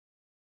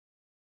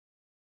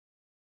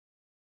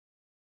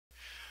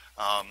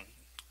All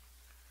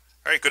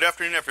right, good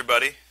afternoon,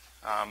 everybody.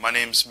 My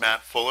name's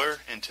Matt Fuller,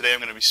 and today I'm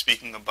going to be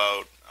speaking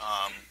about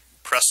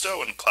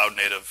Presto and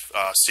cloud-native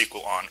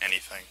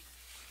SQL-on-Anything.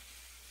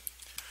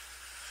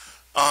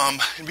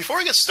 And before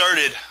I get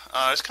started,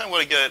 I just kind of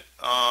want to get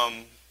a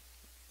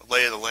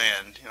lay of the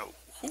land.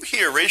 Who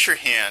here, raise your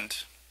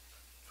hand,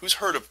 who's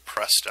heard of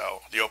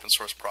Presto, the open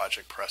source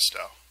project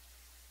Presto?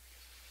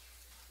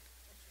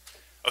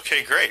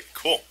 Okay, great,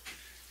 cool.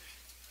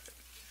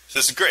 So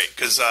this is great,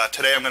 because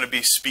today I'm going to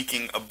be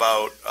speaking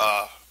about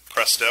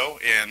Presto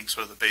and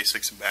sort of the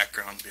basics and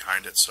background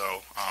behind it.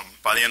 So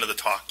by the end of the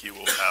talk, you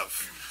will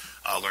have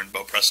learned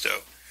about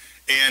Presto.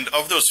 And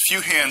of those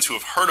few hands who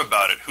have heard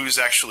about it, who's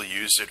actually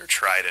used it or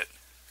tried it?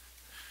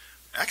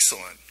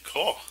 Excellent,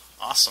 cool,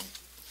 awesome.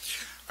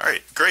 All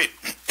right, great.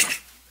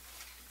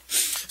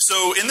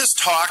 So in this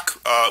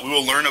talk, we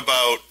will learn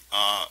about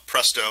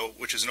Presto,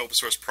 which is an open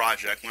source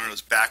project, learn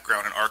its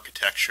background and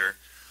architecture.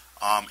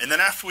 And then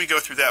after we go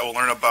through that, we'll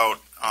learn about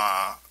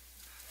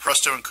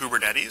Presto and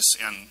Kubernetes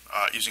and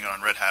using it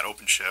on Red Hat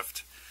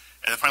OpenShift.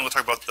 And then finally, we'll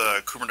talk about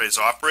the Kubernetes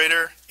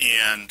operator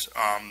and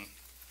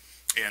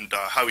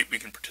how we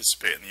can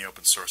participate in the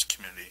open source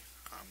community.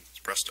 It's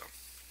Presto.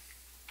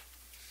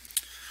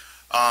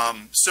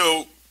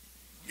 So,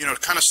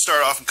 kind of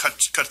start off and cut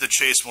to the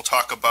chase, we'll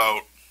talk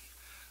about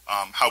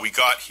how we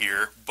got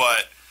here.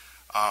 But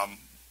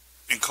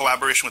in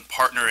collaboration with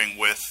partnering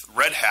with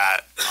Red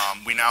Hat,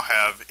 we now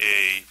have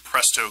a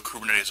Presto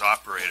Kubernetes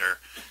operator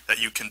that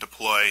you can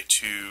deploy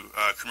to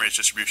Kubernetes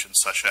distributions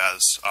such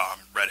as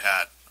Red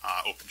Hat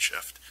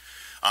OpenShift.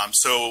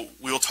 So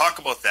we will talk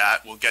about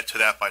that. We'll get to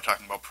that by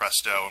talking about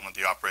Presto and what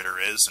the operator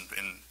is,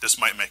 and this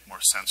might make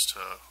more sense to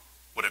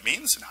what it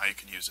means and how you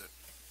can use it.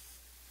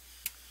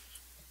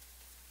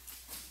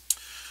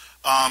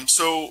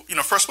 So,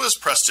 first, what is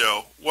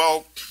Presto?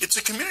 Well, it's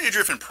a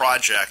community-driven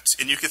project,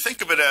 and you can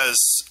think of it as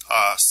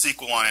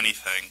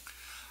SQL-on-Anything.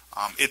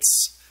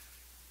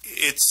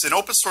 It's an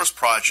open-source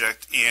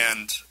project,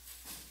 and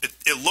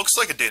it looks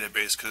like a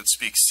database because it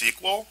speaks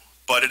SQL,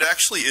 but it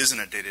actually isn't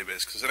a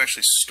database because it doesn't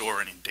actually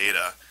store any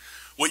data.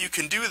 What you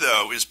can do,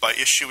 though, is by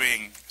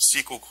issuing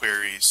SQL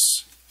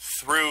queries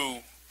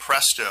through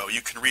Presto,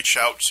 you can reach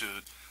out to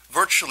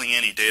virtually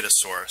any data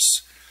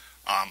source.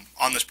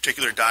 On this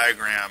particular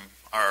diagram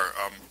are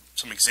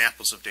some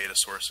examples of data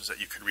sources that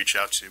you could reach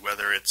out to,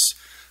 whether it's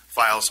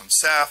files on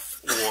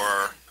Ceph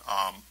or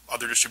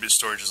other distributed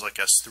storages like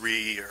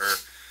S3 or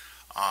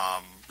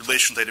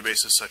relational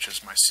databases such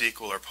as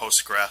MySQL or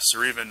Postgres,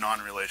 or even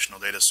non-relational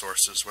data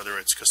sources, whether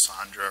it's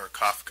Cassandra or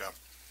Kafka.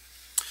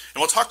 And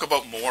we'll talk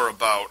about more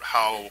about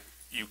how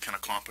you can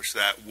accomplish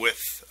that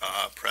with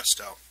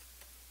Presto.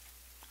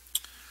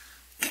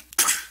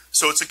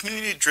 So it's a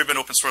community-driven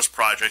open source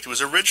project. It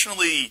was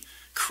originally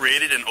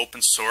created and open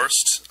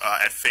sourced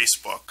at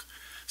Facebook.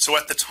 So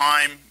at the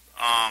time,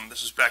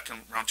 this was back in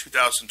around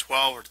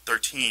 2012 or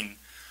 13,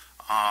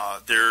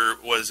 there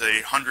was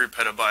a 100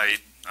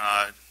 petabyte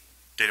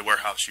data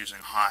warehouse using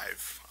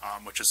Hive,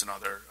 which is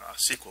another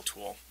SQL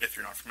tool, if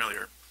you're not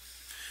familiar.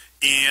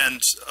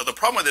 And the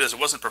problem with it is it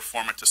wasn't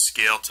performant to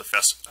scale to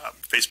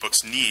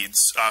Facebook's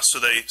needs, so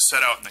they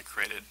set out and they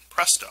created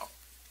Presto.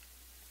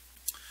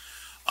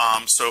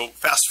 So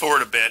fast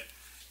forward a bit,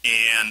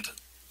 and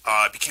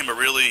it became a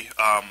really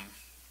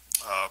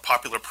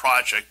popular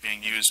project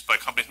being used by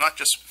companies, not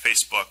just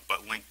Facebook,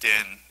 but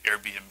LinkedIn,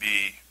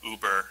 Airbnb,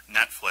 Uber,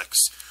 Netflix.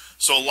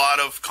 So a lot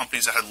of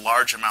companies that had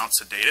large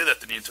amounts of data that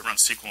they needed to run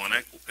SQL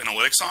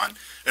analytics on,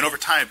 and over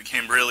time it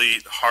became really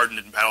hardened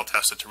and battle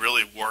tested to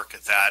really work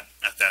at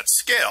that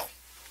scale.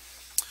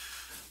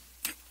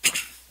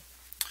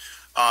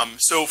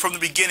 So from the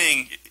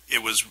beginning,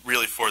 it was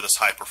really for this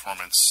high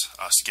performance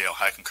scale,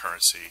 high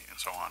concurrency, and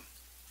so on.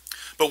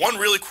 But one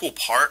really cool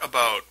part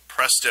about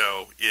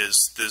Presto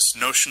is this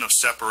notion of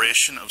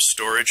separation of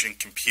storage and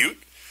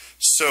compute.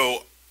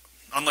 So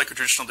unlike a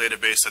traditional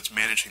database that's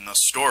managing the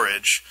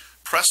storage,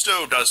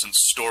 Presto doesn't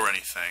store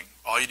anything.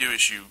 All you do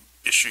is you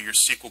issue your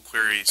SQL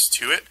queries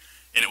to it,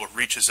 and it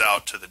reaches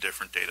out to the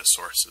different data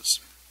sources.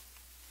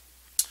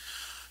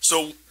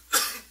 So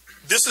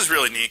this is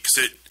really neat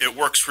because it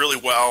works really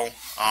well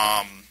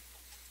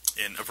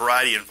in a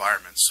variety of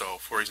environments. So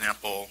for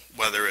example,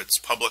 whether it's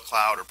public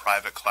cloud or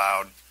private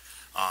cloud,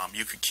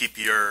 you could keep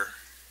your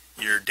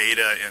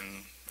data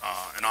in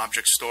an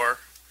object store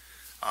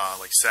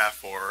like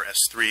Ceph or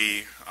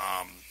S3,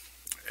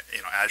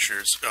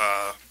 Azure's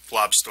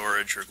blob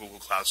storage or Google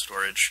Cloud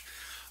Storage.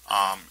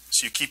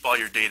 So you keep all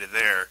your data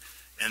there,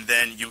 and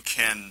then you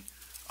can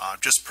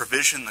just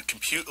provision the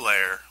compute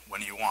layer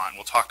when you want.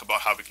 We'll talk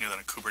about how we can do that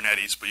in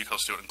Kubernetes, but you can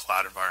also do it in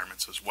cloud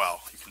environments as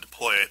well. You can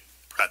deploy it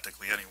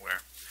practically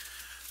anywhere.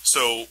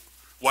 So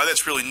why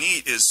that's really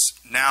neat is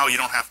now you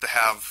don't have to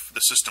have the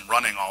system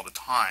running all the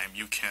time.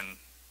 You can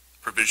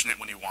provision it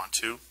when you want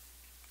to.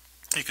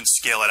 You can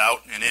scale it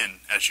out and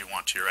in as you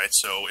want to, right?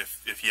 So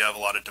if you have a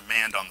lot of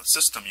demand on the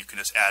system, you can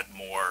just add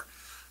more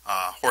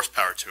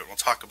horsepower to it. We'll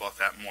talk about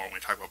that more when we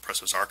talk about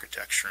Presto's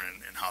architecture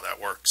and how that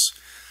works.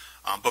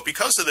 But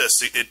because of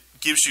this, it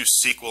gives you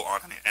SQL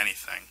on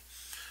anything.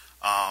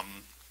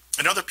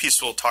 Another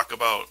piece we'll talk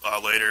about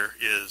later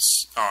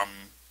is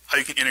how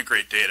you can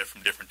integrate data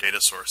from different data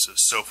sources.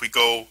 So if we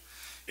go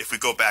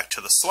back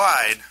to the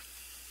slide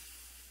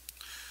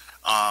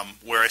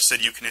where I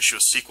said you can issue a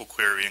SQL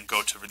query and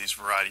go to these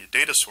variety of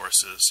data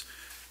sources,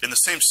 in the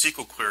same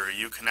SQL query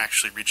you can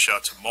actually reach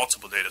out to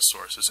multiple data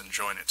sources and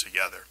join it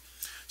together.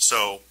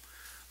 So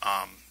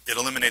it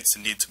eliminates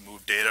the need to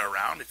move data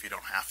around if you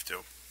don't have to.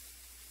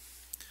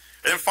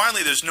 And then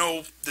finally, there's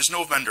no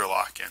vendor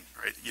lock-in,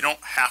 right? You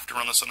don't have to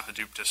run this on a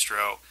Hadoop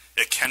distro.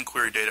 It can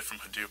query data from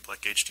Hadoop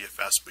like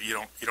HDFS, but you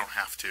don't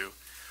have to.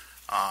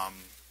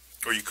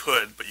 Or you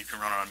could, but you can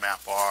run it on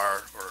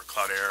MapR or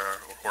Cloudera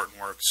or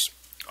Hortonworks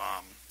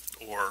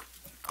or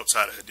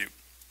outside of Hadoop.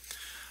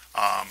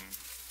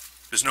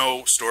 There's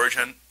no storage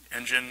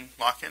engine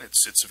lock-in.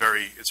 It's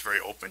very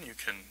open. You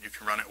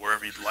can run it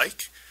wherever you'd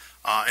like.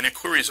 And it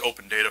queries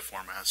open data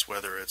formats,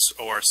 whether it's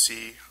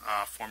ORC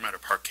format or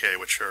Parquet,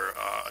 which are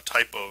a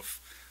type of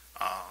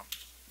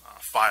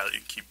file that you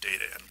can keep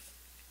data in.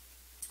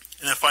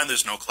 And then finally,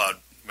 there's no cloud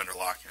vendor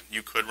lock-in.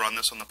 You could run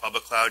this on the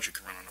public cloud. You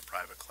can run on a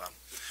private cloud.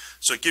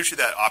 So it gives you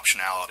that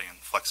optionality and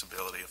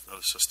flexibility of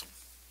the system.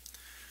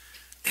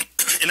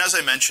 And as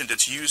I mentioned,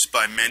 it's used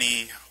by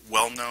many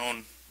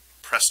well-known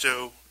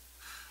Presto.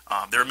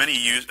 There are many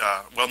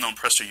well-known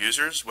Presto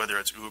users, whether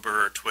it's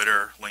Uber, or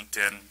Twitter,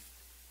 LinkedIn,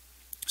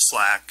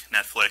 Slack,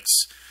 Netflix,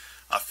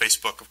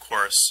 Facebook, of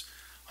course,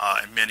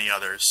 and many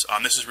others.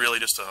 This is really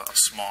just a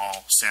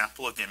small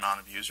sample of the amount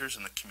of users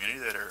in the community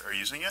that are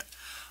using it.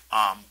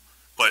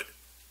 But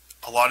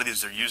a lot of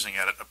these are using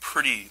it at a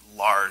pretty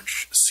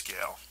large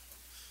scale.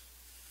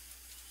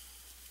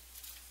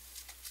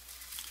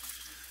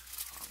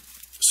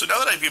 So now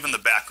that I've given the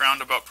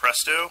background about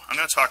Presto, I'm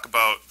going to talk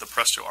about the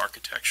Presto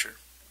architecture.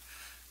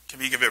 To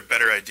give you a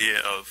better idea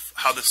of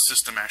how the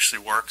system actually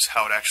works,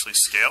 how it actually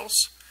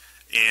scales,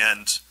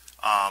 and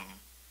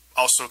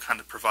also kind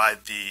of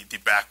provide the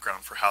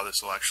background for how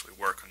this will actually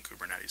work on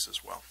Kubernetes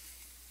as well.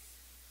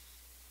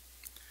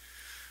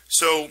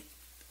 So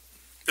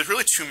there's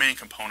really two main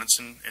components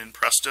in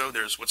Presto.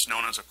 There's what's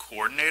known as a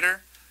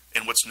coordinator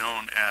and what's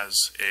known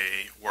as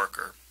a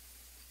worker.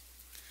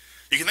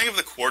 You can think of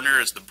the coordinator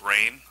as the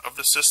brain of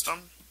the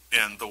system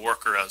and the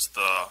worker as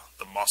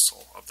the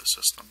muscle of the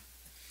system.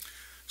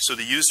 So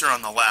the user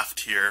on the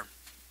left here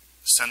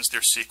sends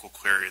their SQL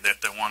query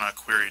that they want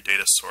to query a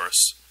data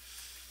source.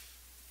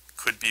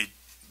 Could be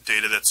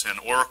data that's in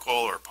Oracle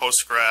or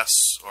Postgres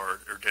or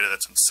data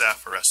that's in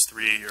Ceph or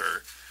S3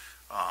 or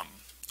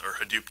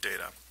Hadoop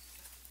data.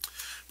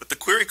 But the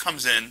query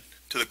comes in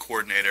to the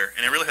coordinator,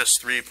 and it really has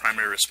three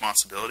primary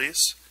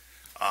responsibilities.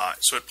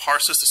 So it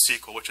parses the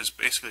SQL, which is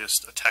basically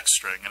just a text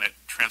string, and it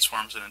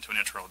transforms it into an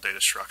internal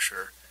data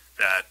structure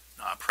that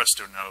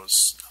Presto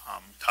knows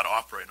how to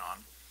operate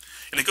on.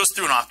 And it goes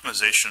through an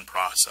optimization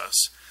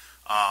process.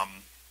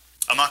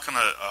 I'm not going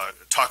to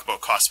talk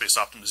about cost-based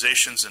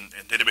optimizations in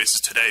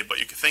databases today, but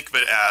you can think of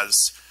it as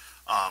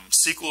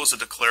SQL is a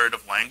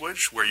declarative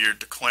language where you're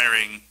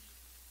declaring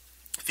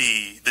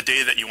the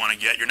data that you want to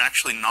get. You're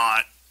actually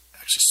not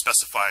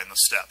specifying the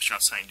steps. You're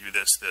not saying do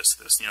this, this,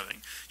 this, the other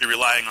thing. You're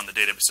relying on the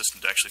database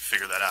system to actually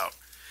figure that out.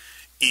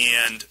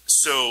 And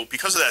so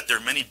because of that, there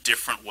are many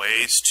different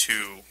ways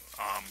to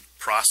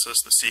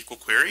process the SQL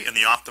query, and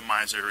the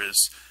optimizer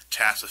is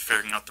tasked with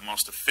figuring out the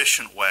most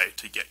efficient way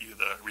to get you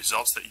the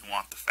results that you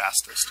want the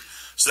fastest.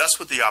 So that's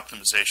what the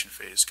optimization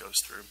phase goes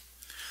through.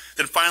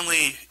 Then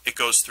finally, it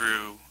goes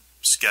through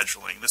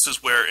scheduling. This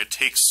is where it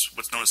takes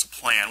what's known as a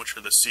plan, which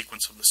are the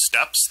sequence of the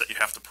steps that you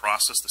have to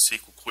process the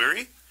SQL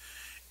query,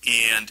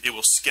 and it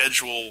will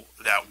schedule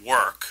that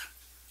work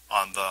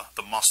on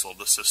the muscle of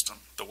the system,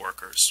 the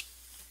workers.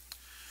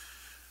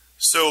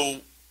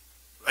 So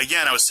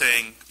again, I was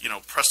saying,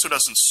 Presto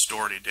doesn't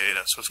store any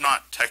data, so it's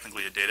not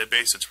technically a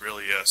database. It's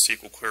really a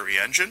SQL query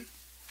engine.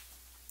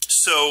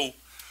 So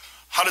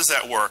how does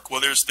that work? Well,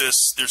 there's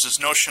this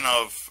notion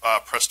of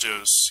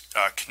Presto's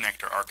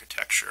connector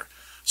architecture.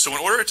 So in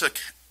order to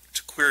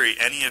query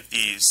any of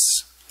these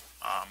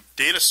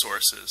data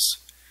sources,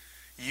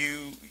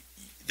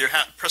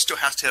 Presto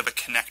has to have a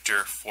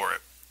connector for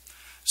it.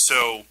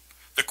 So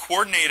the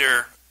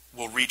coordinator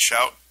will reach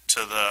out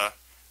to the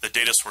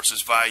data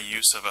sources via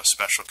use of a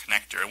special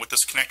connector. And what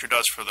this connector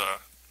does for the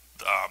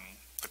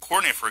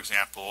coordinator, for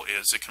example,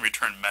 is it can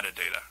return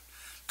metadata.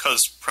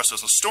 Because Presto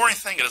doesn't store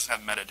anything, it doesn't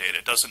have metadata.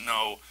 It doesn't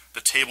know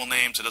the table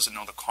names, it doesn't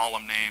know the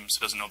column names,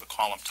 it doesn't know the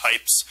column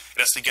types. It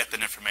has to get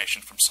that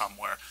information from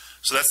somewhere.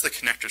 So that's the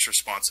connector's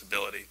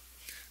responsibility.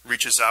 It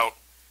reaches out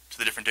to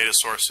the different data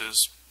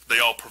sources. They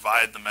all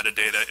provide the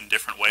metadata in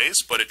different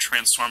ways, but it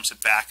transforms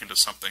it back into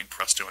something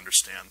Presto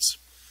understands.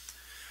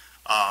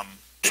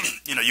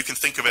 You can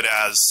think of it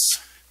as,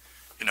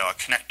 a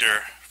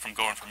connector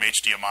going from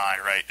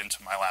HDMI right into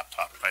my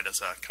laptop, right,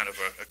 as a kind of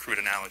a crude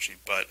analogy.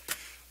 But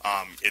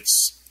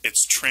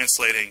it's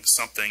translating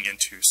something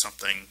into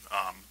something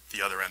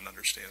the other end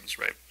understands,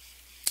 right?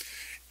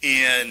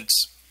 And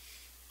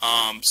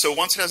so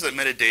once it has that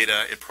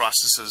metadata, it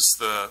processes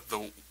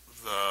the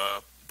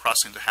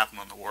processing to happen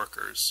on the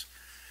workers.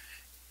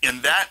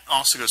 And that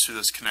also goes through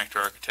this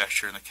connector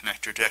architecture and the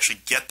connector to actually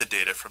get the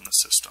data from the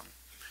system.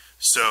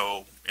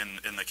 So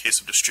in the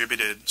case of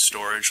distributed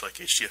storage like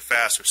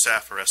HDFS or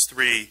Ceph or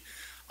S3,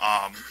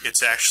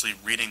 it's actually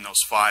reading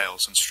those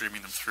files and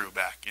streaming them through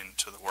back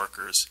into the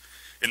workers.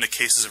 In the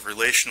cases of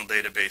relational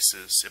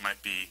databases, it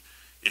might be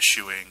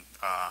issuing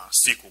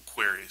SQL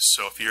queries.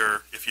 So if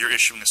you're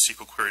issuing a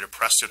SQL query to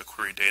Presto to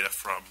query data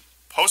from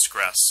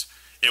Postgres,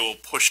 it will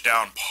push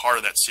down part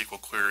of that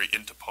SQL query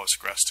into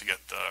Postgres to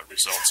get the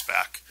results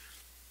back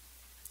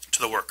to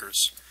the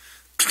workers.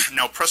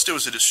 Now, Presto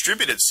is a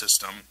distributed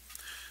system,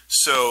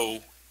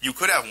 so you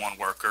could have one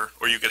worker,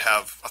 or you could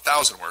have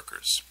 1,000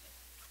 workers.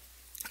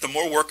 The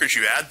more workers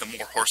you add, the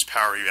more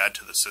horsepower you add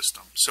to the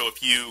system. So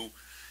if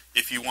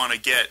you want to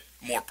get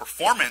more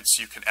performance,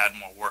 you can add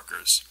more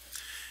workers.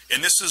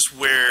 And this is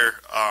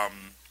where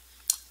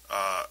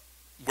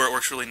it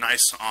works really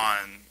nice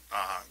on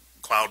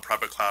cloud,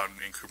 private cloud,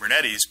 and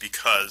Kubernetes,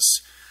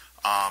 because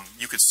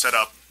you could set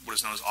up what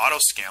is known as auto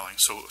scaling.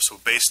 So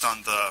based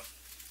on the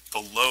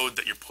load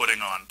that you're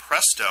putting on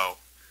Presto,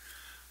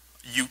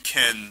 you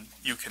can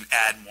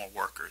add more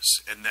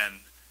workers, and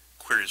then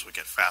queries will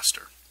get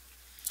faster.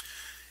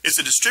 It's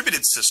a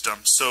distributed system,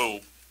 so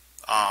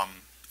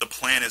the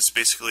plan is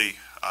basically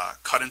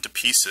cut into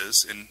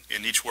pieces,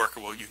 and each worker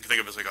you can think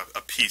of it as like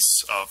a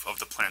piece of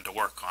the plan to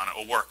work on. It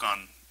will work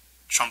on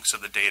chunks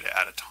of the data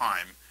at a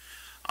time.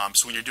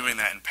 So when you're doing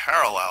that in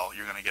parallel,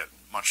 you're going to get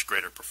much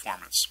greater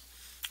performance,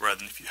 rather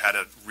than if you had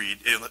to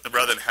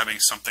rather than having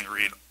something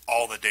read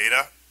all the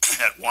data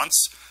at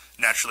once.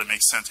 Naturally, it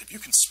makes sense if you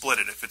can split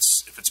it. If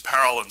it's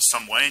parallel in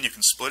some way and you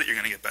can split it, you're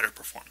going to get better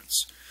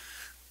performance.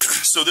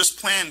 So this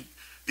plan,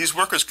 these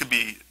workers could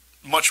be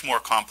much more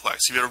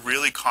complex. If you have a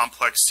really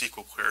complex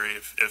SQL query,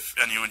 if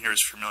anyone here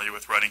is familiar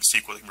with writing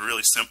SQL, they can be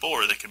really simple,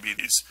 or they can be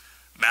these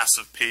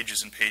massive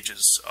pages and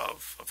pages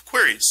of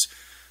queries.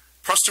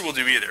 Presto will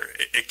do either.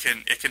 It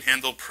can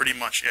handle pretty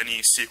much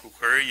any SQL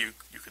query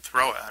you could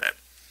throw at it.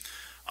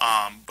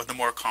 But the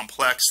more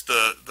complex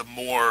the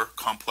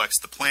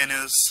plan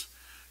is,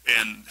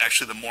 and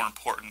actually the more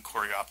important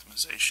query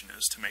optimization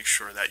is to make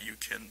sure that you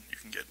can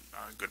get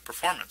good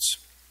performance.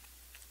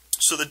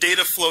 So the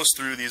data flows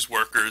through these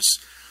workers,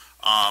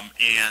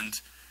 and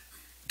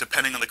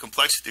depending on the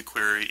complexity of the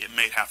query, it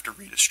may have to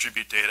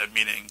redistribute data,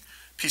 meaning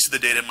a piece of the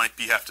data might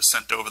have to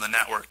sent over the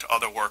network to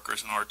other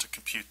workers in order to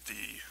compute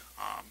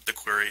the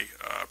query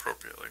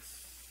appropriately.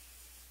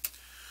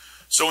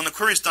 So when the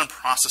query is done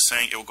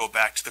processing, it will go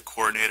back to the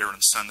coordinator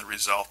and send the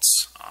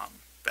results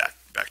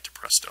back to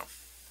Presto.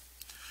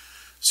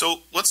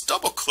 So let's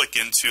double click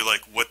into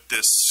what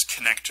this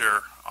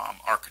connector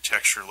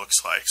architecture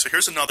looks like. So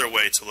here's another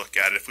way to look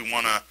at it. If we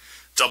want to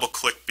double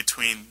click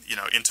between,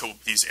 into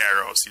these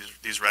arrows,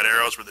 these red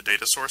arrows where the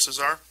data sources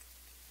are.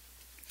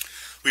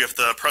 We have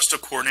the Presto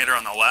coordinator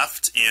on the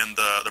left and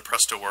the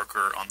Presto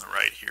worker on the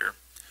right here.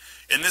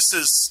 And this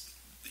is,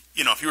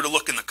 if you were to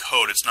look in the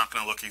code, it's not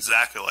going to look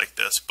exactly like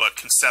this, but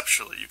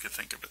conceptually you could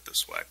think of it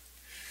this way.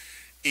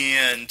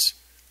 And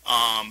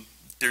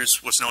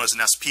there's what's known as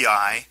an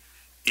SPI,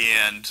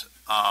 and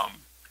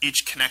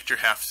each connector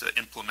has to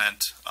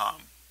implement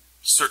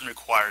certain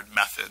required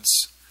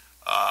methods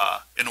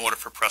in order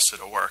for Presto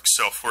to work.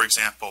 So, for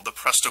example, the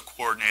Presto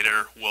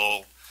coordinator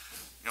will,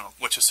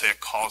 let's just say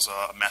it calls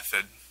a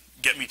method,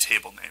 get me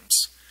table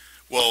names.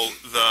 Well,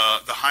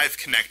 the Hive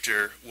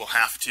connector will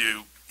have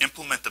to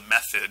implement the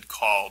method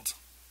called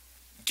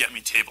get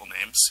me table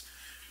names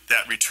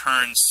that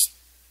returns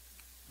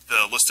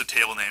the list of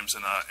table names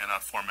in a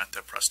format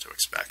that Presto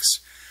expects.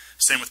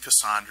 Same with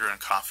Cassandra and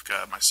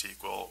Kafka,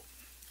 MySQL.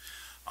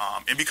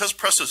 And because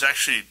Presto is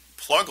actually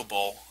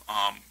pluggable,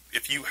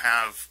 if you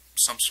have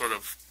some sort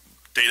of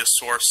data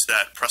source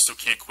that Presto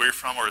can't query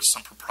from, or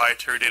some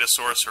proprietary data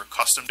source or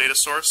custom data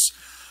source,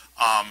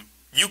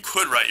 you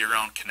could write your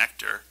own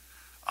connector.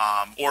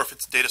 Or if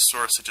it's a data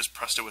source that just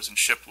Presto isn't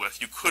shipped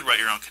with, you could write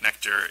your own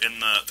connector.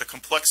 And the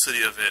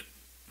complexity of it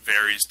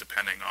varies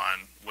depending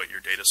on what your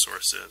data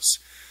source is.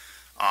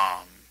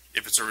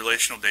 If it's a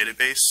relational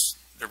database,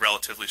 they're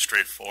relatively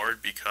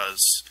straightforward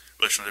because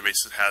relational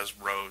databases has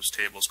rows,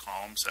 tables,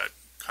 columns that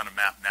kind of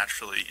map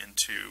naturally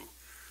into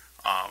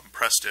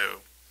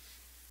Presto.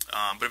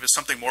 But if it's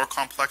something more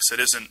complex that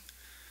isn't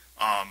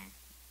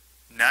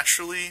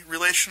naturally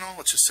relational,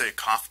 let's just say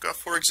Kafka,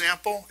 for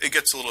example, it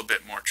gets a little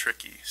bit more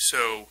tricky.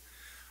 So,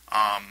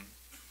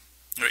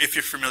 if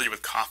you're familiar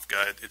with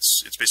Kafka,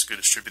 it's basically a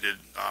distributed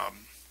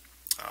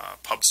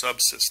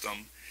pub/sub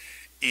system,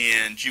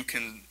 and you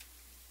can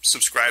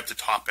subscribe to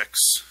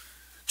topics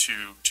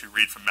to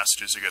read from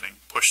messages you're getting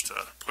pushed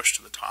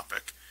to the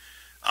topic.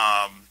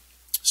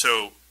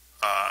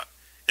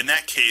 In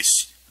that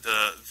case,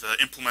 the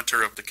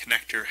implementer of the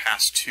connector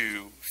has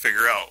to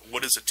figure out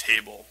what is a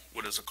table,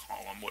 what is a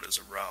column, what is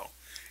a row.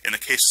 In the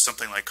case of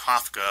something like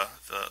Kafka,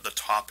 the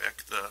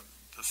topic, the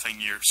thing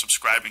you're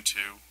subscribing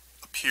to,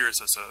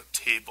 appears as a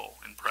table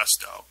in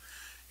Presto,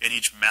 and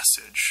each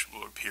message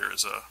will appear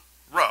as a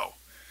row.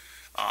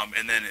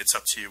 And then it's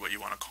up to you what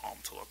you want a column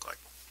to look like.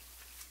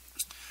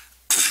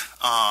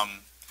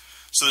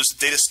 So there's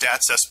data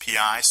stats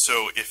SPI.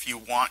 So if you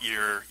want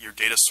your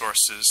data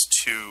sources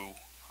to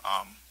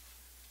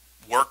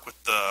work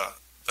with the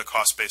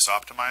cost-based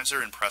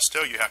optimizer in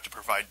Presto, you have to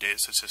provide data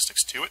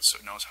statistics to it so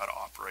it knows how to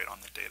operate on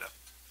the data.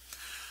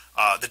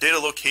 The data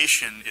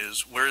location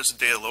is, where is the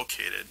data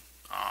located?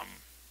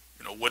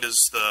 What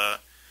is the,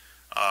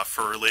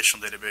 for a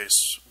relational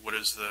database, what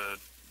is the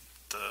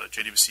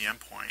JDBC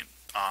endpoint?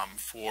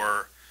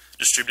 For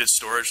distributed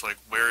storage, like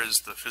where is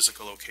the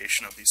physical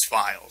location of these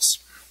files?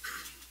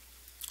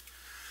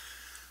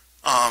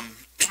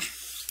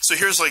 So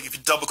here's, like, if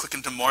you double click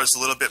into more, it's a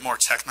little bit more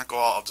technical.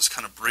 I'll just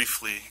kind of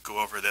briefly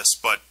go over this,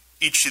 but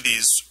each of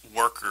these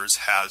workers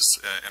has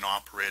an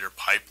operator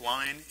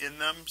pipeline in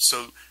them.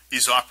 So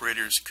these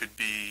operators could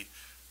be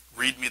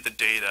read me the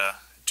data,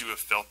 do a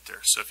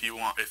filter. So if you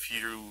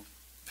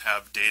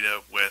have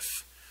data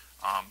with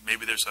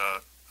maybe there's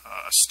a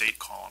state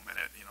column in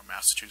it,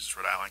 Massachusetts,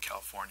 Rhode Island,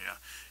 California,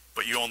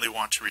 but you only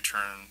want to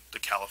return the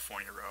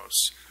California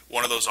rows.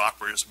 One of those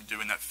operators will be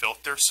doing that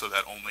filter, so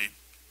that only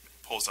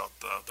pulls out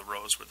the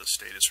rows where the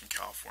state is from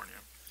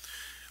California.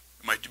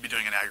 It might be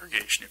doing an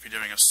aggregation if you're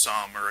doing a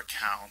sum or a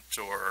count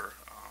or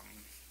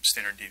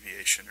standard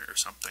deviation or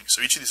something.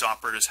 So each of these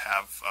operators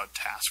have a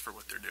task for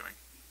what they're doing.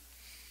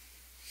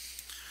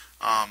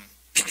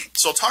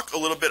 So I'll talk a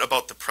little bit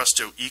about the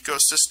Presto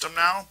ecosystem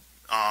now,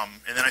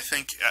 and then I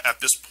think at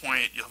this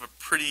point you'll have a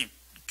pretty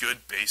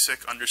good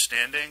basic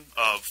understanding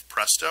of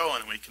Presto,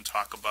 and we can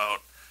talk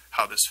about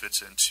how this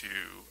fits into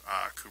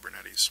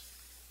Kubernetes.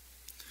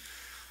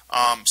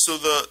 So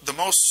the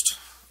most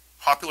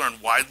popular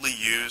and widely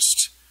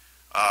used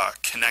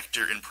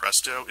connector in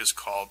Presto is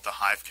called the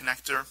Hive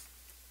connector.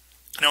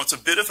 Now, it's a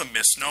bit of a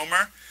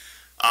misnomer.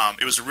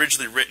 It was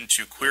originally written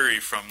to query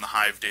from the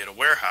Hive data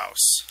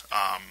warehouse,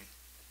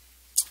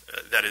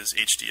 that is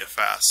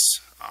HDFS,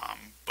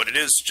 but it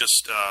is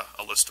just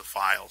a list of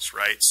files,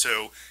 right?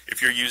 So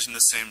if you're using the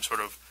same sort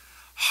of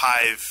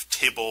Hive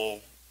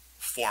table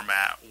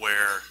format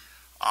where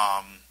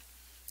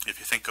if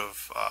you think of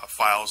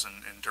files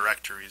and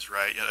directories,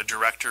 right? A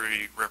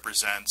directory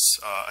represents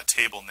a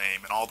table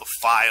name, and all the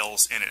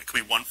files in it, it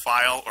could be one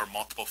file or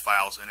multiple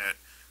files in it,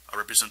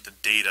 represent the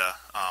data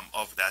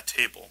of that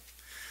table.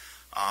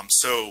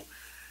 So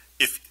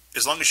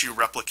as long as you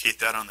replicate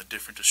that on the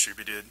different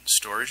distributed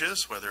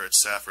storages, whether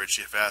it's Ceph or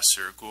HDFS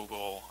or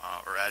Google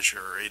or Azure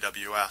or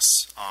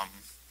AWS,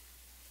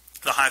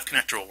 the Hive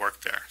connector will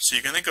work there. So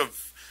you can think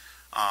of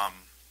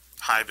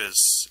Hive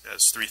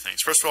as three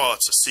things. First of all,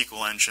 it's a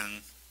SQL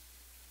engine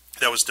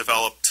that was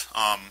developed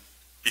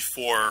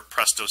before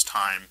Presto's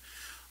time,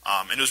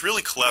 and it was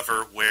really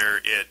clever where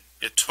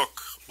it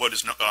took what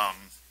is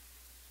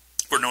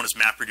were known as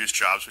MapReduce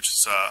jobs, which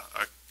is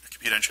a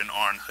compute engine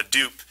on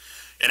Hadoop,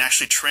 and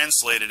actually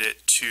translated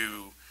it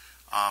to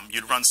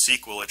you'd run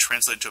SQL, it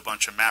translated to a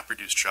bunch of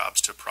MapReduce jobs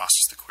to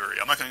process the query.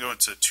 I'm not going to go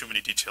into too many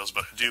details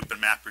about Hadoop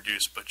and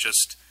MapReduce, but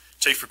just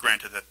take for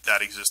granted that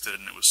that existed,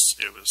 and it was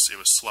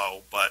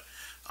slow, but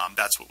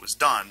that's what was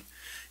done.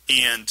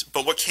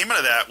 But what came out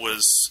of that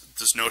was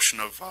this notion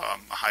of a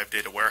Hive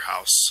data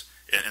warehouse,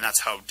 and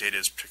that's how data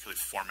is particularly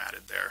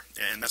formatted there.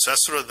 And that's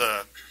sort of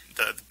the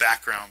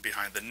background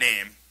behind the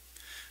name.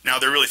 Now,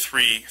 there are really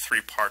three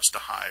parts to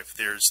Hive.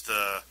 There's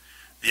the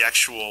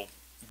actual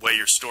way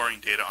you're storing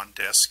data on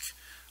disk.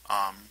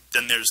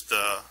 Then there's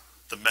the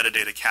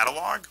metadata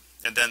catalog,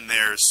 and then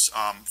there's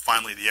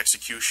finally the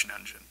execution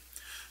engine.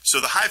 So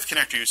the Hive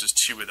connector uses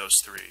two of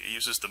those three. It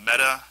uses the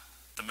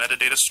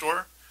metadata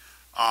store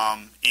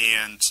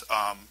and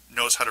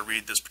knows how to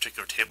read this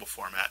particular table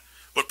format.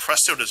 What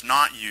Presto does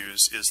not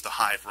use is the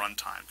Hive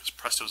runtime, because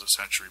Presto is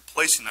essentially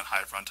replacing that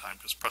Hive runtime,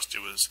 because Presto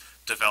was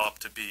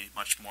developed to be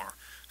much more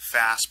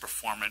fast,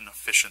 performant, and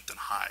efficient than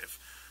Hive.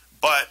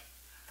 But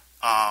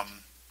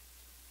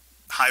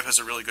Hive has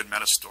a really good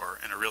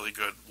metastore and a really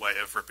good way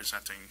of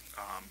representing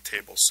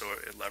tables, so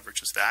it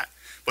leverages that.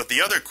 But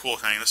the other cool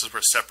thing, this is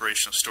where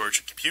separation of storage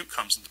and compute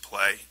comes into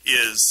play,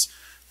 is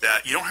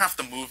that you don't have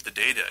to move the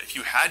data. If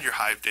you had your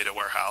Hive data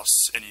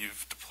warehouse and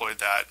you've deployed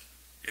that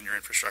in your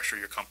infrastructure,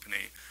 your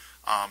company,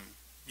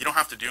 you don't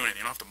have to do anything.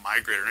 You don't have to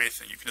migrate or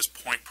anything. You can just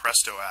point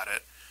Presto at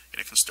it, and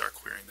it can start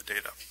querying the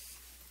data.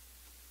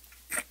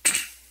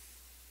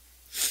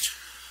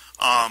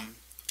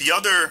 The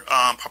other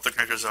popular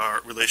connectors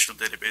are relational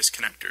database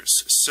connectors.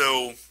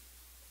 So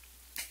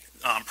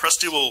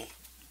Presto will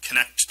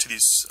connect to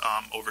these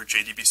over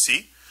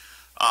JDBC.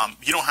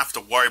 You don't have to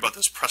worry about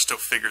this. Presto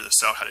figure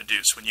this out how to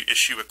do. So when you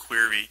issue a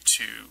query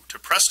to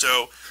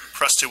Presto,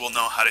 Presto will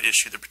know how to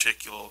issue the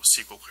particular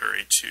SQL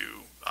query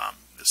to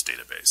this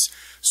database.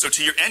 So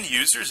to your end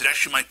users, it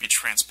actually might be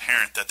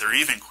transparent that they're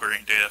even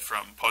querying data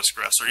from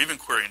Postgres or even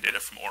querying data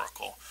from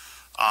Oracle.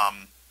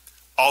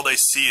 All they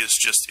see is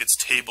just its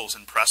tables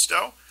in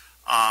Presto.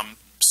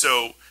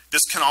 So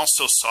this can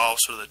also solve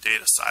sort of the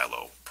data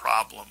silo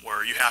problem,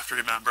 where you have to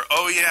remember,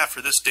 oh yeah,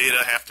 for this data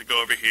I have to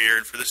go over here,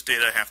 and for this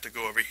data I have to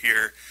go over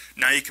here.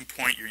 Now you can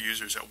point your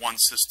users at one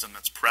system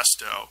that's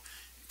Presto,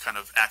 kind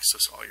of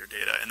access all your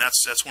data, and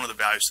that's one of the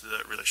values of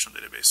the relational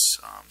database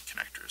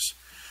connectors.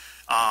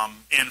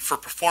 And for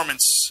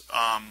performance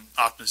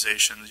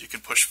optimizations, you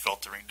can push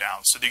filtering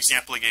down. So the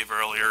example I gave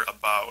earlier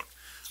about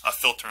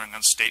filtering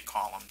on state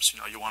columns,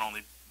 you want to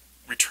only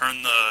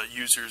return the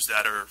users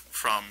that are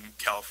from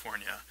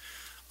California.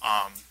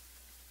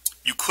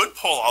 You could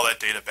pull all that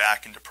data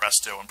back into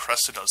Presto, and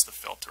Presto does the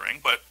filtering,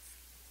 but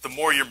the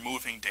more you're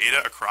moving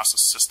data across a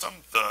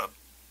system, the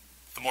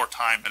more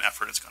time and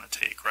effort it's going to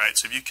take, right?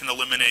 So if you can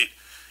eliminate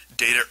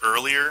data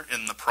earlier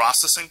in the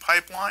processing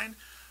pipeline,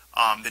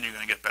 then you're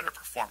going to get better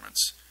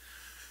performance.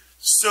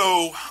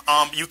 So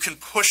you can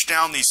push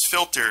down these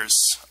filters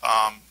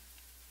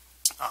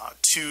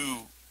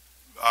to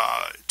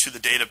the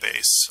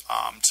database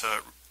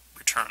to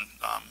return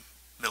a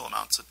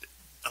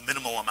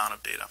minimal amount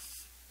of data.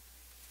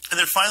 And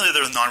then finally,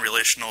 there are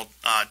non-relational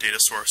data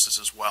sources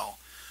as well,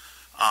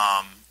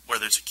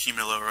 whether it's a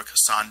Cumulo or a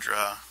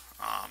Cassandra.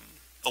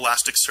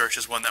 Elasticsearch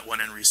is one that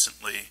went in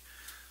recently.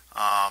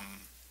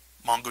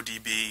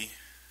 MongoDB,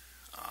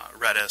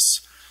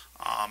 Redis.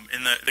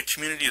 And the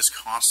community is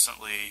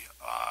constantly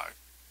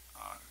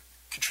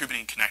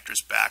contributing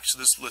connectors back, so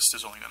this list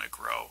is only going to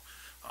grow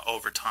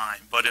over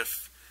time. But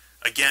if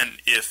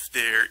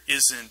there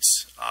isn't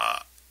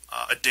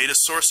a data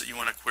source that you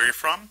want to query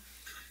from,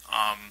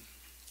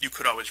 you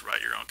could always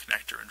write your own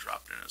connector and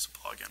drop it in as a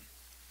plugin.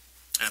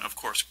 And of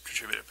course,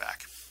 contribute it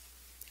back.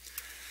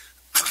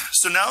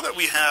 So now that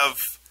we have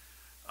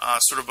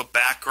sort of a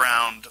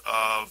background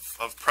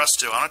of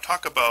Presto, I want to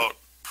talk about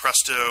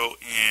Presto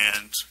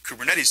and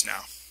Kubernetes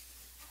now.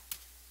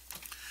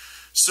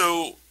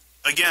 So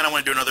again, I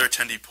want to do another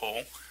attendee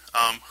poll.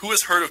 Who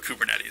has heard of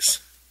Kubernetes?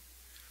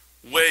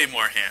 Way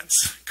more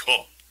hands.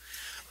 Cool.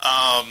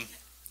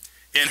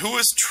 And who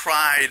has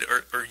tried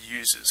or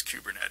uses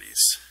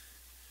Kubernetes?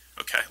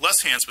 Okay,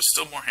 less hands, but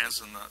still more hands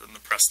than the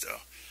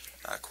Presto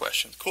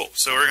question. Cool.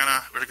 So we're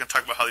gonna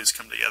talk about how these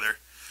come together.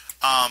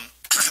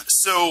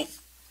 So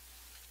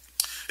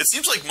it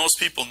seems like most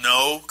people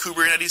know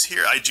Kubernetes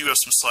here. I do have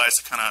some slides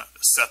to kind of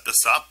set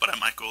this up, but I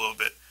might go a little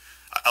bit.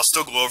 I'll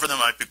still go over them.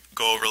 I might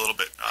go over a little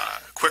bit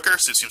quicker.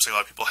 So it seems like a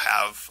lot of people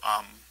have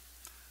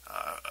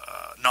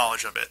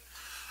knowledge of it.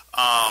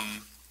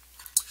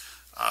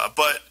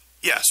 But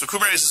yeah, so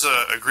Kubernetes is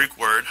a Greek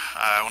word.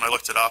 When I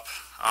looked it up,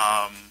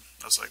 I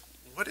was like,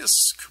 what is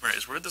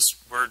Kubernetes? Where did this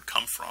word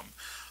come from?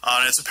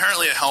 And it's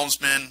apparently a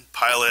helmsman,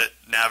 pilot,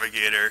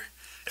 navigator.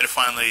 And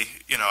finally,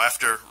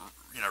 after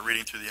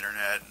reading through the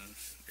internet, and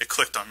it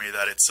clicked on me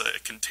that it's a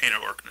container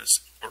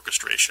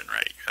orchestration,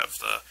 right? You have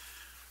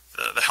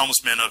the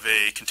helmsman of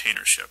a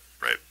container ship,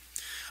 right?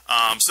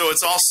 So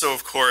it's also,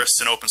 of course,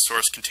 an open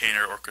source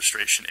container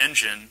orchestration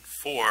engine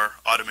for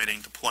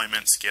automating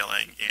deployment,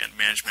 scaling, and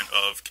management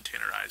of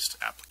containerized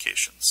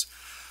applications.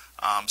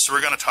 So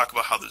we're going to talk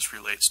about how this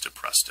relates to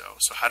Presto.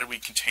 So how do we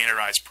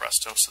containerize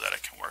Presto so that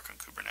it can work on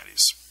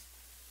Kubernetes?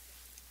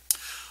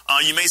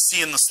 You may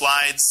see in the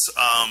slides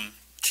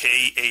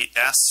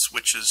K8S,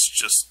 which is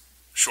just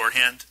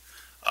shorthand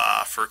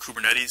for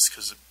Kubernetes,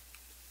 because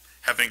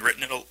having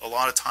written it a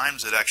lot of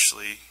times, it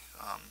actually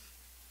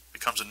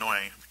becomes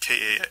annoying.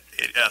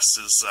 K8S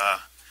is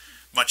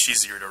much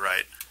easier to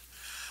write.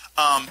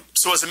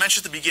 So as I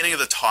mentioned at the beginning of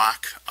the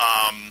talk,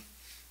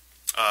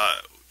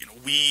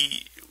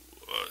 we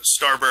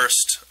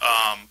Starburst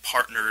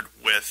partnered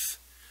with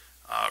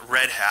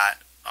Red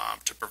Hat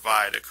to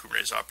provide a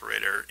Kubernetes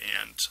operator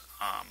and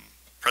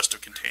Presto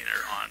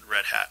Container on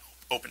Red Hat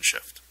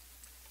OpenShift.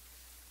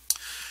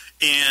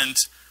 And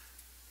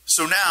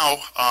so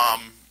now,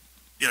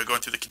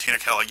 going through the container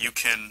catalog, you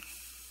can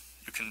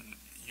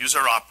use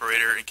our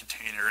operator and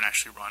container and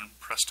actually run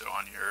Presto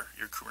on your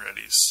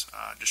Kubernetes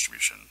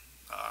distribution,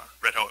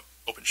 Red Hat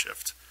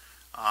OpenShift.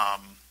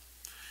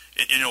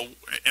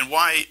 And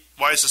why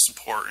is this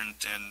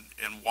important,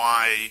 and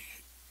why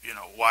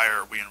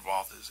are we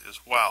involved as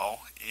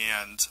well?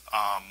 And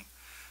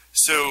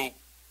so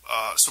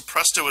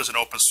Presto is an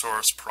open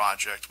source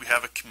project. We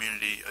have a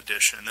community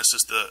edition. This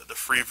is the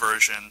free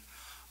version.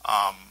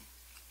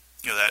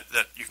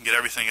 That you can get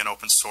everything in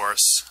open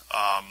source.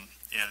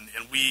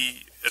 And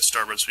we at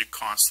Starburst, we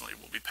constantly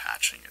will be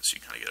patching it, so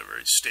you kind of get a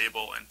very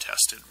stable and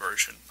tested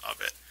version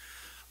of it.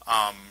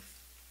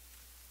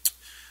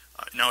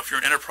 Now, if you're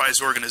an enterprise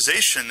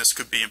organization, this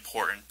could be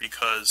important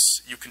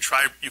because you can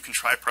try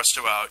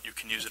Presto out. You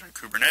can use it on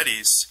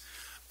Kubernetes,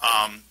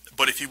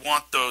 but if you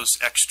want those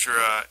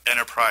extra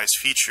enterprise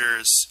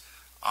features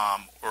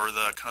or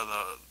the kind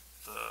of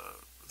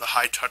the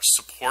high touch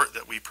support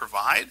that we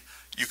provide,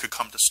 you could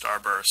come to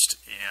Starburst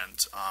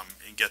and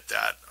get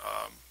that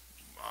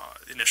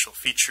initial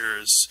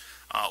features,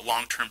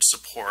 long-term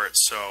support.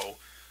 So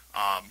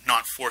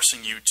not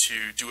forcing you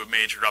to do a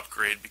major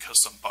upgrade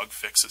because some bug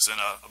fix is in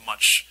a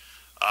much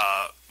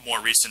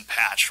more recent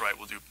patch, right?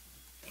 We'll do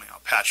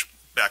patch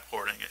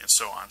backporting and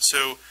so on.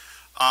 So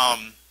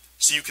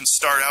so you can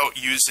start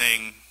out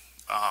using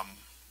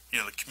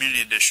the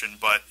community edition,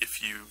 but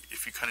if you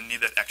kind of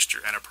need that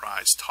extra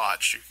enterprise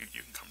touch,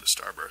 you can come to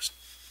Starburst.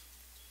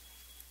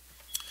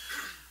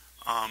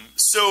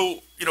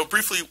 So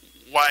briefly,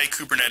 why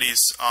Kubernetes?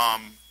 I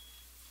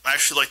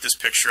actually like this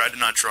picture. I did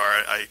not draw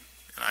it.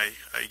 and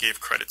I gave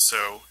credit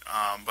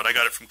but I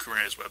got it from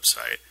Kubernetes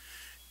website.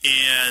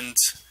 And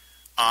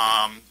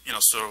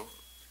so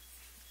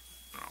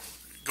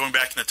going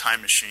back in the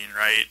time machine,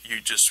 right?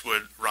 You just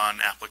would run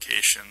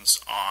applications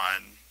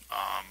on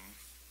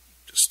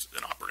just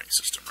an operating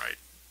system, right?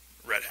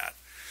 Red Hat.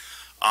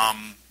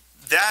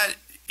 That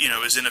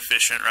is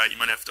inefficient, right? You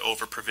might have to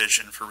over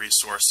provision for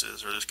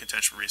resources, or there's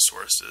contention for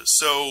resources.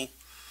 So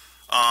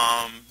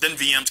then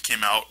VMs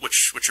came out,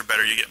 which are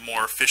better. You get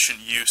more efficient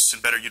use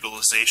and better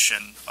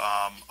utilization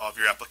of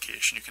your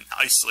application. You can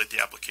isolate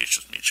the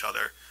applications from each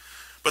other.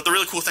 But the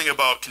really cool thing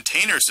about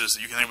containers is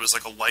that you can think of it as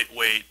like a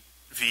lightweight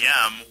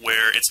VM,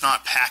 where it's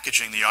not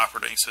packaging the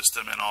operating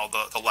system and all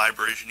the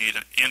libraries you need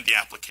in the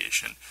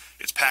application.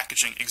 It's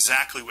packaging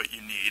exactly what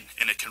you need,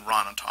 and it can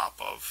run on top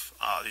of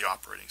the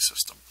operating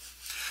system.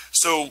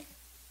 So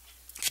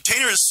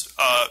containers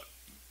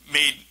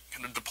made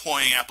kind of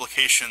deploying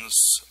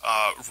applications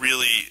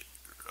really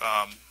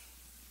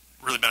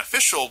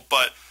beneficial,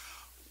 but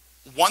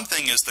one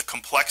thing is the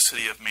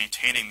complexity of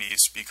maintaining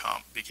these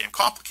became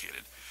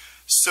complicated.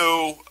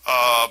 So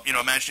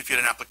imagine if you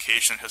had an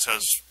application that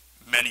has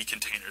many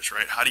containers,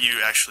 right? How do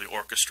you actually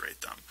orchestrate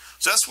them?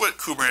 So that's what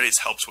Kubernetes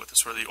helps with, is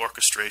sort of the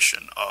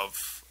orchestration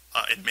of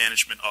and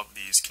management of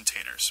these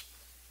containers.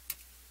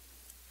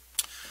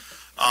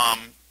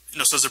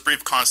 So as a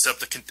brief concept,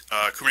 the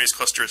Kubernetes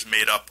cluster is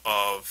made up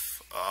of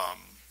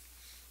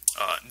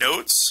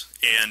nodes,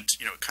 and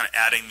kind of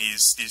adding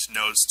these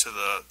nodes to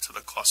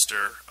the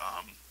cluster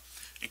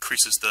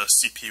increases the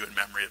CPU and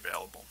memory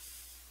available.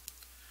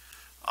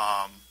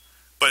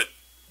 But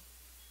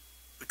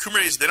the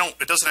Kubernetes,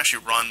 it doesn't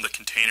actually run the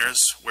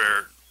containers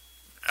where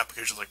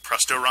applications like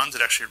Presto runs.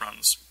 It actually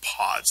runs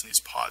pods, and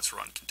these pods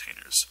run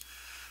containers.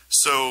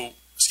 So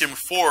skipping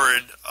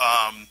forward,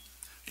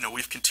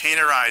 we've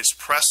containerized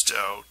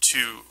Presto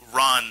to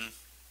run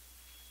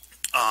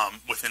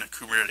within a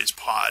Kubernetes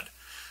pod.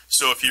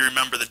 So if you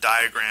remember the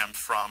diagram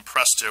from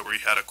Presto where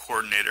you had a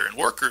coordinator and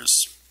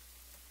workers,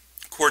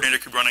 coordinator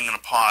could be running in a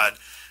pod,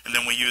 and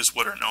then we use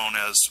what are known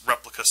as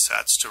replica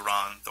sets to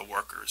run the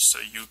workers. So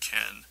you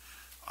can,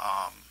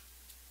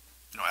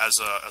 as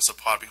a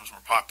pod becomes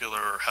more popular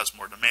or has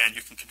more demand,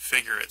 you can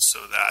configure it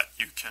so that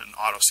you can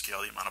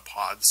auto-scale the amount of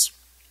pods,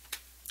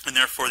 and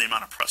therefore the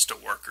amount of Presto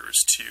workers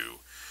to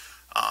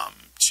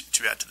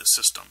add to the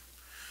system.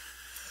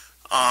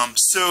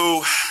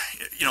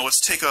 Let's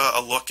take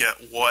a look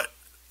at what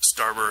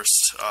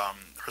Starburst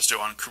Presto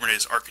on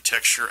Kubernetes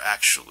architecture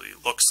actually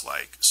looks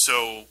like.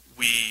 So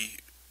we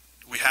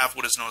have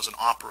what is known as an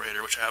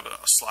operator, which I have a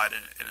slide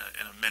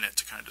in a minute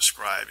to kind of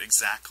describe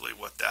exactly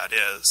what that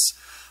is.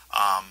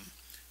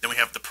 Then we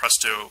have the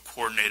Presto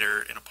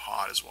coordinator in a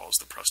pod, as well as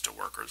the Presto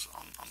workers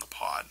on the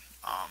pod.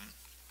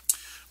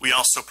 We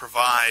also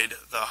provide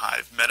the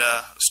Hive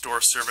meta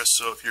store service.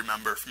 So if you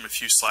remember from a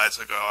few slides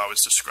ago, I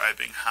was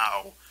describing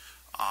how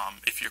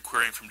if you're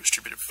querying from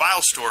distributed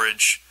file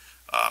storage,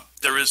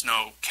 there is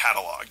no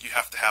catalog. You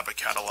have to have a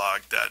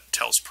catalog that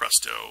tells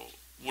Presto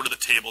what are the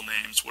table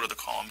names, what are the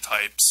column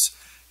types,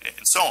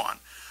 and so on.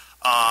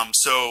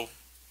 So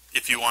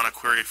if you want to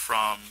query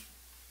from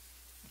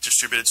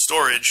distributed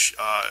storage,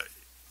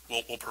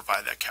 we'll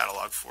provide that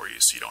catalog for you,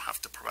 so you don't have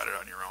to provide it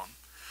on your own.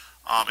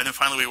 And then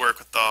finally, we work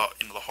with the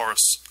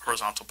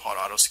horizontal pod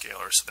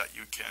autoscaler so that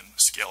you can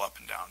scale up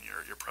and down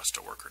your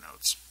Presto worker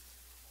nodes.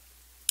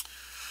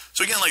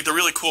 So again, like the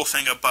really cool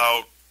thing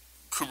about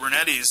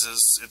Kubernetes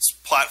is it's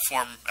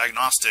platform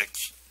agnostic.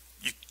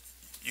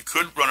 You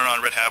could run it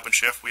on Red Hat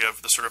OpenShift. We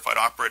have the certified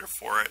operator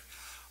for it.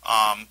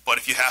 But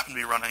if you happen to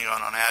be running it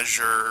on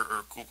Azure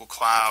or Google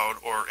Cloud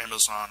or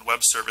Amazon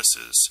Web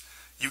Services,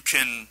 you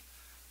can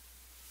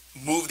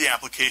move the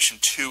application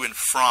to and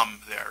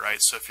from there, right?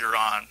 So if you're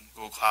on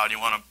Google Cloud, you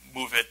want to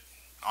move it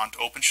onto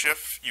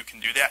OpenShift, you can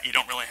do that. You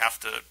don't really have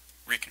to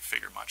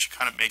reconfigure much. It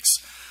kind of makes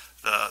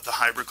the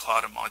hybrid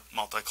cloud and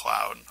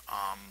multi-cloud,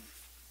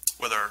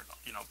 whether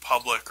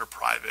public or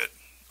private,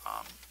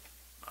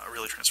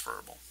 really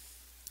transferable.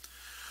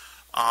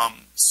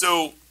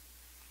 So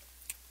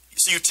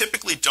you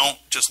typically don't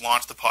just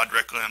launch the pod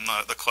directly on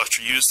the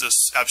cluster. You use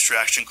this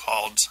abstraction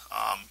called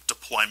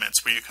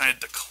deployments, where you kind of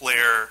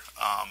declare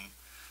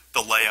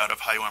the layout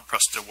of how you want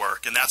Presto to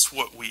work, and that's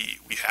what we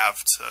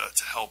have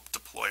to help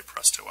deploy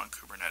Presto on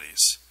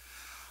Kubernetes.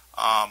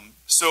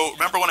 So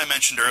remember when I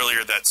mentioned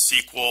earlier that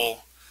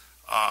SQL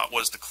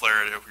was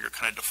declarative, where you're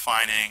kind of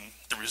defining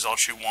the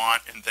results you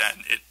want, and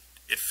then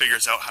it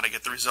figures out how to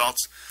get the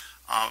results.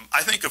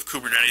 I think of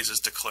Kubernetes as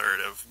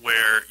declarative,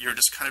 where you're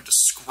just kind of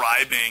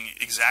describing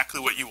exactly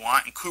what you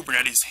want, and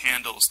Kubernetes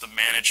handles the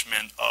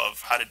management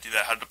of how to do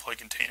that, how to deploy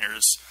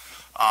containers.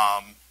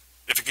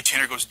 If a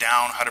container goes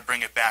down, how to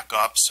bring it back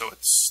up so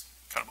it's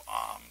kind of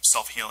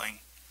self-healing.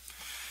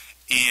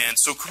 And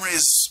so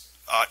Kubernetes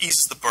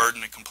eases the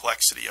burden and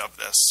complexity of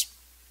this.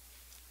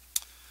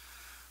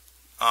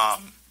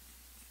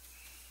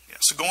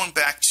 So going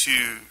back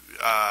to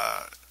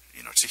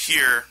to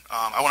here,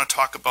 I want to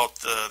talk about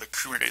the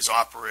Kubernetes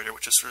operator,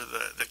 which is sort of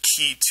the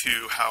key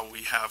to how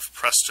we have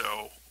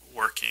Presto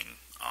working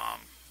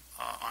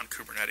on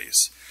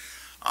Kubernetes.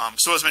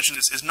 So as mentioned,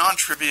 is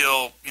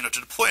non-trivial. To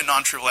deploy a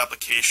non-trivial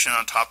application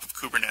on top of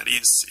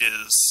Kubernetes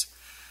is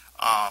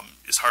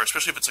hard,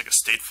 especially if it's like a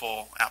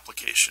stateful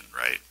application,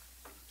 right?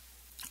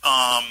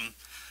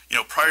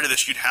 Prior to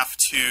this, you'd have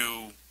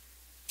to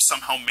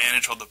somehow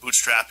manage all the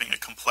bootstrapping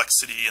and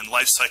complexity and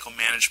lifecycle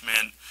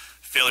management,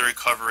 failure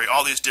recovery,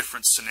 all these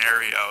different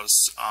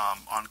scenarios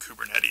on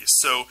Kubernetes.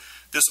 So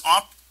this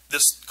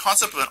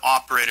concept of an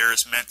operator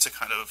is meant to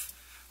kind of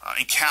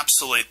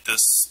encapsulate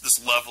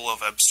this level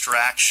of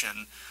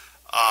abstraction,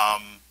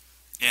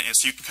 and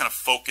so you can kind of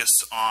focus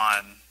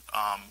on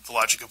the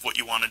logic of what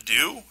you want to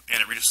do,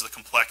 and it reduces the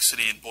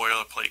complexity and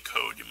boilerplate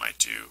code you might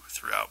do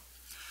throughout.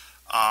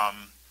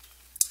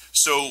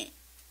 So,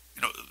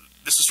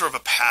 this is sort of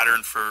a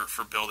pattern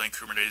for building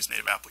Kubernetes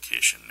native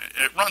application.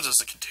 It runs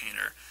as a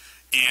container.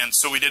 And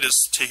so what we did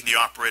is, taking the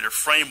operator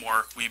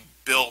framework, we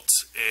built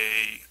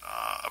a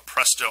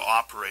Presto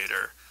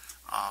operator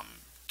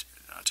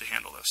to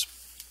handle this.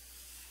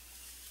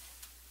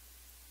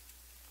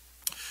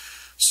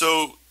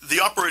 So the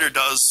operator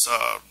does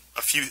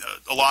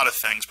a lot of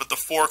things, but the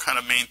four kind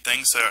of main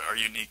things that are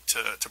unique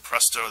to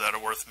Presto that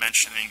are worth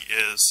mentioning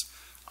is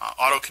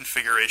auto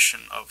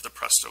configuration of the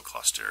Presto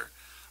cluster.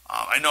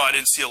 I know I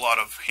didn't see a lot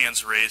of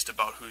hands raised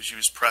about who's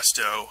used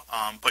Presto,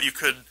 but you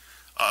could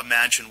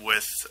imagine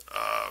with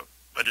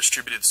a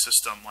distributed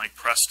system like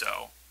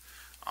Presto,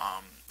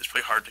 it's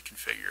pretty hard to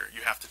configure.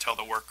 You have to tell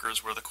the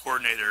workers where the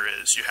coordinator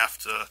is. You have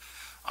to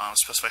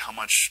specify how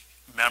much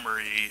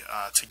memory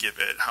to give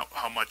it,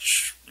 how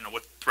much,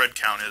 what thread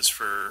count is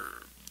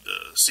for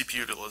the CPU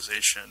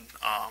utilization,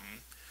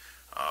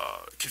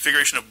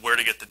 configuration of where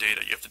to get the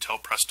data. You have to tell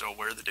Presto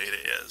where the data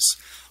is.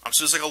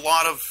 So there's like a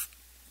lot of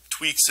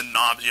tweaks and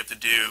knobs you have to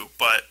do,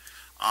 but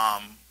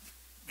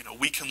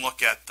we can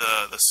look at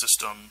the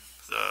system,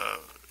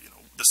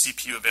 the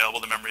CPU available,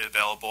 the memory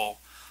available,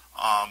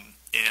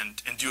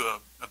 and do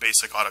a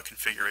basic auto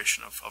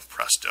configuration of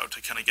Presto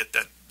to kind of get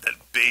that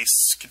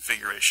base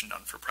configuration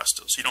done for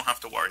Presto, so you don't have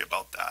to worry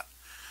about that.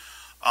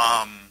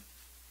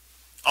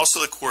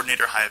 Also, the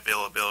coordinator high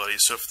availability.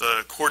 So if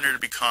the coordinator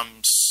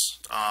becomes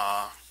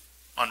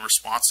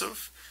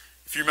unresponsive,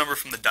 if you remember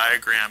from the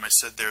diagram, I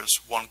said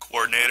there's one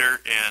coordinator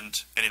and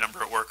any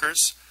number of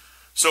workers.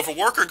 So if a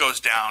worker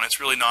goes down, it's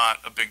really not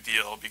a big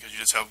deal because you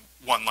just have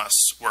one less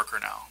worker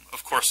now.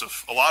 Of course,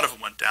 if a lot of them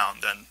went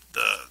down, then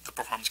the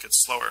performance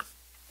gets slower.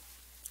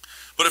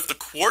 But if the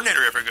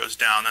coordinator ever goes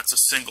down, that's a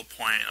single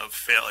point of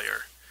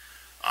failure,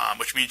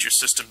 which means your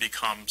system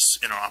becomes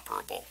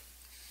inoperable.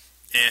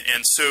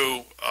 And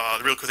so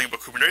the real cool thing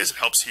about Kubernetes that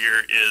helps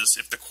here is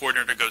if the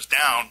coordinator goes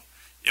down,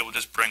 it will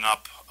just bring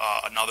up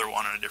another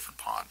one in a different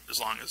pod, as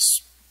long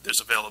as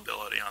there's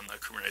availability on the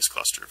Kubernetes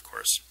cluster, of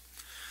course.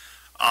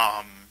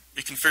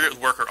 You configure it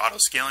with worker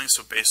auto-scaling,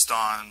 so based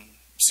on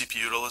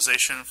CPU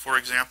utilization, for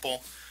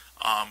example,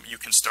 you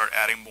can start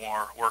adding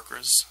more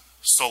workers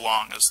so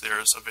long as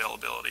there's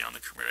availability on the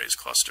Kubernetes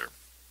cluster.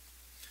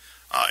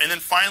 And then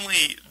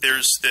finally,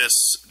 there's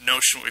this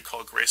notion what we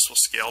call graceful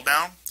scale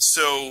down.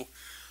 So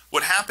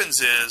what happens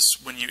is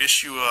when you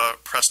issue a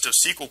Presto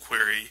SQL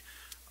query,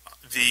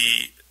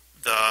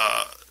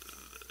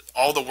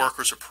 all the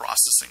workers are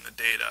processing the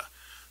data.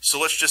 So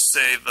let's just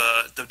say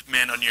the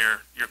demand on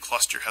your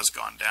cluster has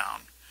gone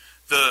down.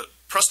 The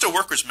Presto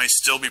workers may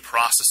still be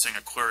processing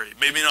a query.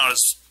 Maybe not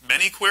as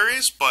many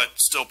queries, but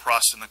still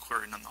processing the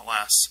query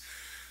nonetheless.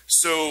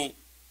 So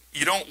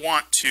you don't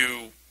want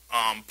to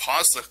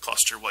pause the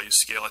cluster while you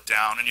scale it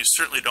down, and you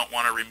certainly don't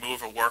want to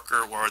remove a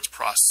worker while it's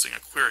processing a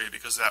query,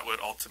 because that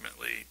would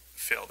ultimately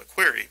fail the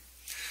query.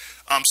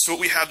 So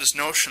we have this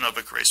notion of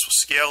a graceful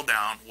scale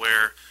down,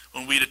 where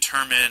when we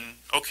determine,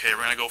 okay,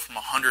 we're going to go from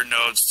 100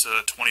 nodes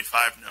to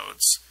 25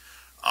 nodes,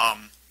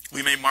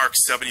 we may mark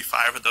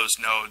 75 of those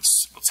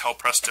nodes. We'll tell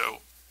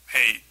Presto,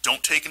 hey,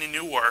 don't take any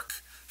new work,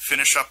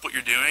 finish up what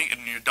you're doing,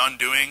 and when you're done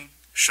doing,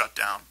 shut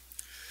down.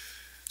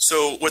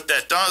 So what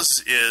that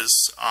does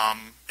is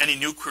any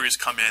new queries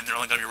come in, they're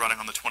only going to be running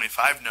on the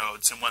 25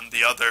 nodes, and when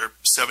the other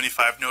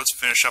 75 nodes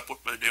finish up what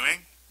they're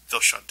doing, they'll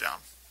shut down.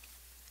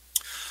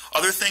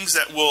 Other things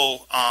that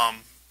we'll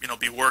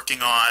be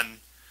working on,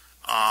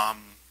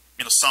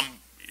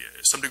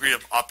 some degree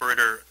of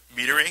operator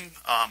metering.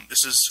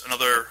 This is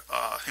another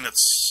thing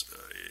that's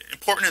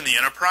important in the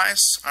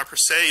enterprise, per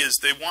se, is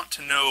they want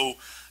to know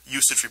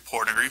usage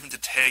reporting, or even to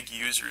tag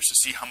users to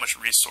see how much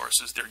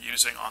resources they're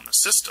using on the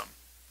system.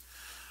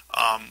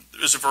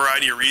 There's a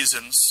variety of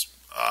reasons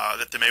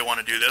that they may want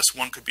to do this.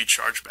 One could be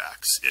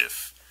chargebacks.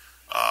 If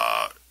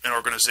an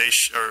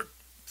organization or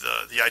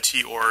the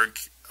IT org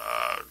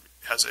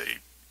has a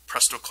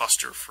Presto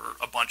cluster for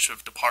a bunch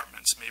of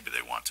departments, maybe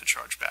they want to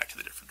charge back to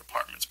the different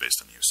departments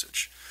based on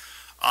usage.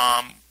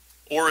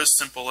 Or as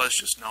simple as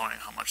just knowing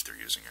how much they're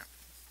using it.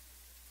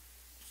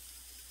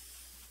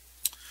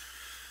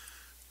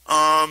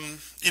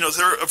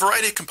 There are a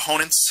variety of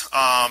components.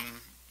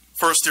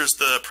 First, there's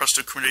the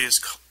Presto Kubernetes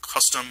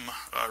custom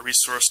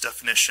resource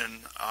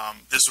definition.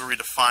 This is where we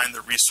define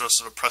the resource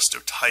of a Presto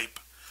type.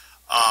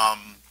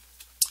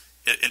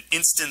 an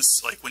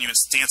instance, like when you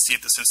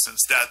instantiate this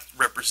instance, that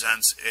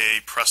represents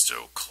a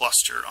Presto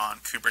cluster on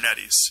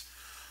Kubernetes.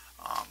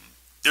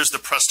 There's the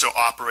Presto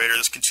operator.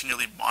 This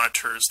continually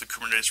monitors the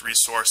Kubernetes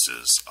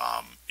resources,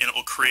 and it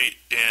will create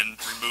and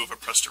remove a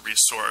Presto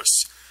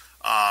resource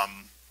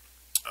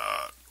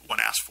when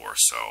asked for,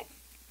 so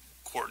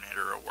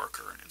coordinator, a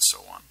worker, and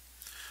so on.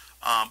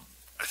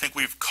 I think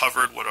we've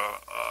covered what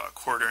a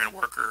coordinator and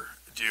worker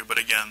do, but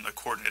again, the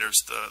coordinator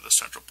is the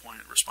central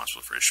point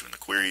responsible for issuing the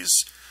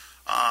queries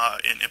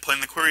and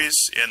implementing the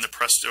queries, and the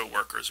Presto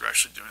workers are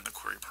actually doing the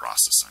query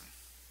processing.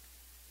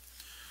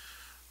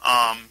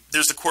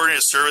 There's the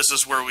coordinated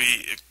services where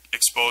we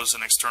expose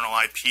an external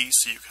IP,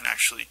 so you can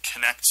actually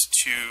connect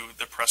to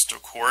the Presto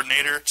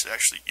coordinator to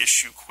actually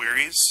issue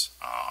queries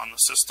on the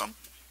system.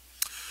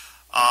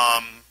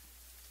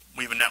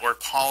 We have a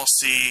network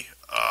policy.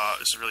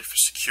 This is really for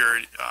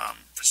security.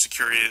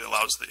 It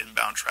allows the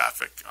inbound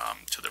traffic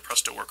to the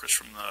Presto workers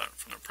from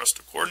the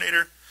Presto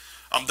coordinator.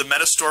 The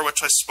metastore,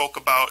 which I spoke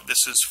about,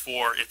 this is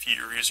for if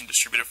you're using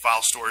distributed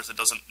file storage that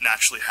doesn't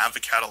naturally have the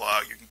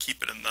catalog, you can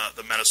keep it in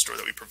the metastore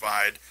that we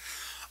provide.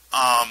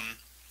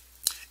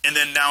 And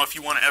then now, if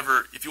you want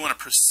to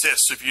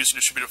persist, so if you're using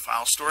distributed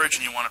file storage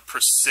and you want to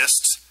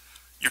persist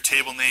your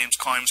table names,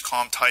 columns,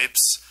 column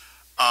types,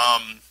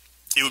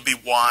 it would be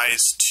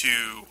wise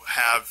to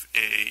have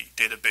a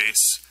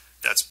database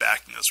that's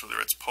backing this, whether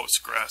it's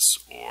Postgres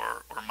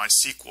or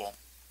MySQL.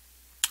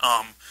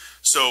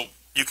 So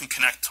you can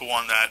connect to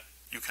one that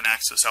you can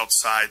access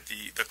outside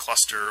the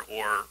cluster,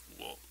 or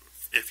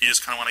if you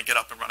just kind of want to get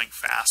up and running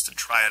fast and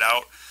try it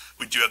out,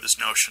 we do have this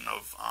notion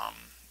of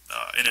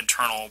an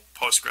internal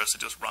Postgres that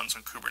just runs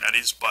on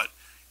Kubernetes, but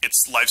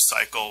its life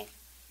cycle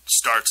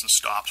starts and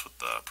stops with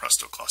the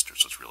Presto cluster,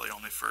 so it's really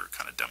only for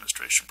kind of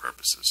demonstration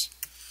purposes.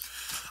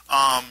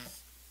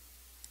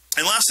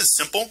 And last is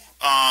simple.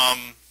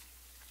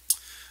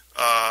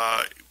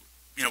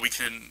 We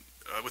can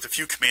with a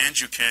few commands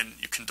you can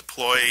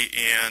deploy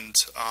and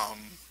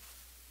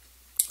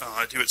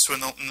do it. So in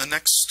the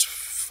next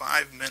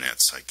 5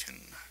 minutes, I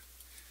can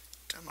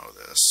demo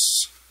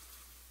this.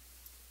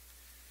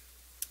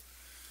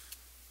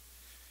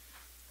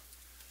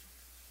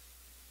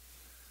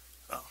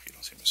 Oh, you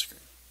don't see my screen.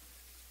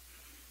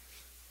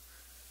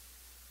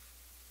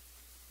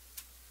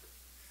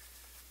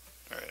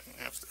 All right,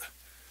 I have to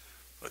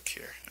look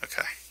here.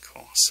 Okay,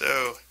 cool.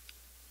 So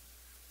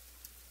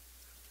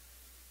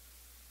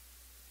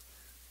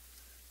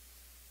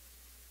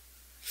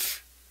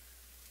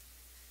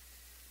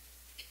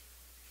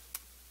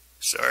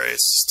sorry,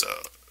 it's just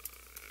a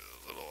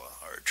little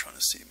hard trying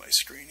to see my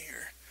screen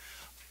here.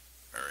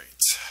 All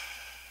right.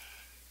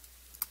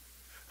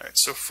 All right,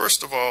 so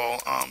first of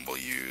all, we'll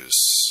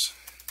use,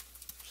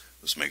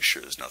 let's make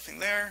sure there's nothing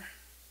there.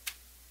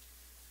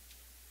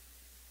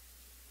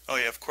 Oh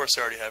yeah, of course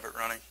I already have it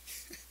running.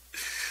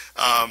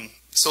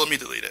 So let me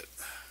delete it.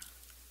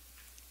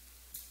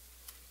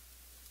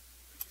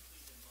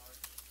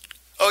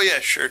 Oh yeah,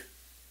 sure.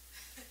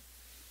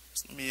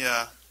 So let me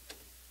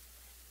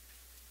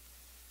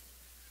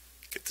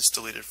get this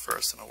deleted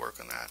first, and I'll work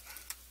on that.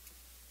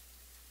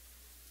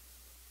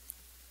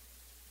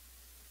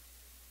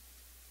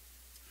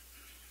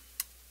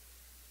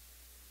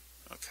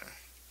 Okay.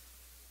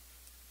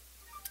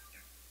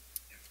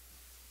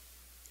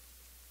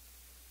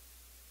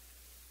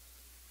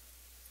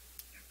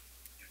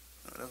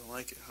 No, it doesn't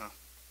like it, huh?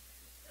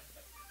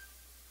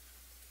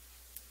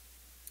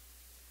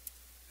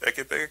 Did that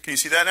get bigger? Can you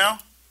see that now?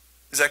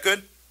 Is that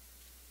good?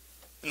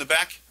 In the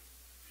back?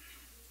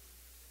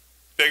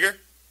 Bigger?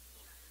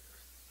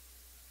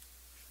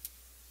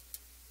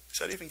 Is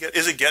that even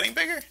is it getting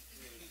bigger?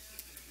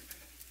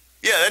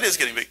 Yeah, that is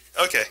getting big.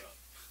 Okay.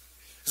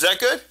 Is that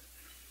good?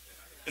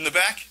 In the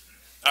back?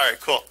 All right,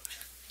 cool.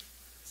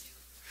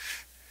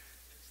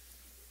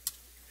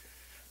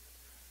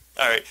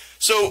 All right.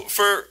 So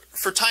for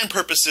time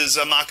purposes,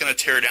 I'm not going to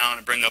tear down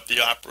and bring up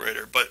the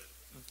operator, but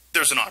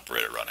there's an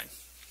operator running.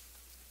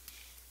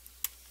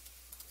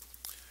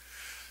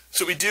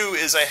 So what we do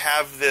is I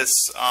have this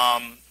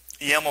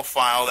YAML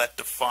file that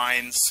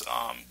defines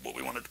what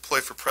we want to deploy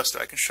for Presto.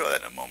 I can show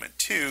that in a moment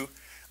too.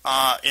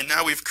 And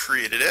now we've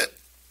created it.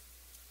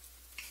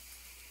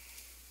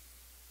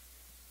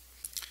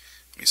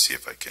 Let me see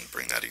if I can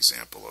bring that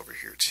example over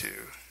here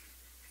too.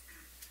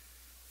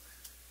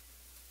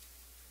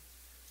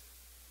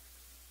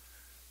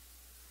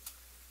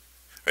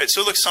 Right,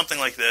 so it looks something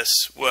like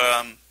this.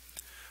 We're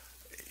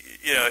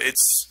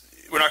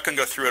not going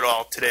to go through it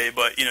all today,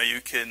 but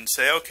you can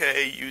say,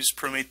 okay, use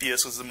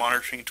Prometheus as the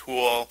monitoring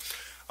tool.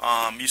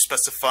 You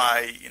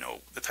specify,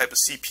 the type of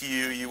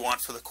CPU you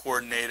want for the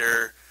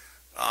coordinator,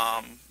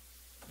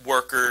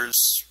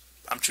 workers.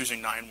 I'm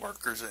choosing 9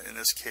 workers in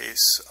this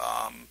case,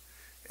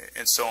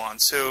 and so on.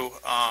 So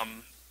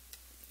I'm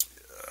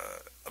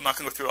not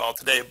going to go through it all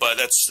today, but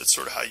that's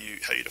sort of how you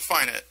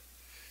define it.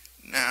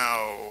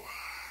 Now,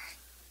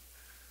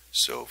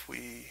 so if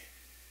we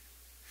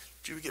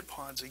get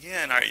pods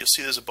again, all right, you'll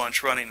see there's a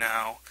bunch running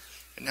now.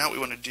 And now what we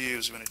want to do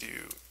is we want to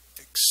do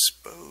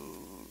expose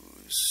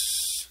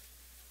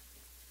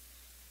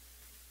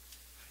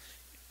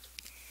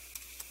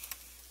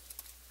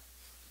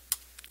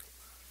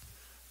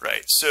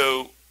Right.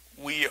 So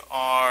we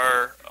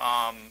are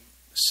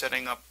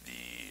setting up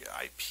the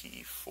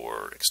IP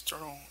for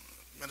external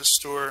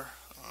Metastore.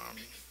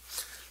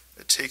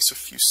 It takes a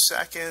few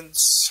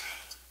seconds.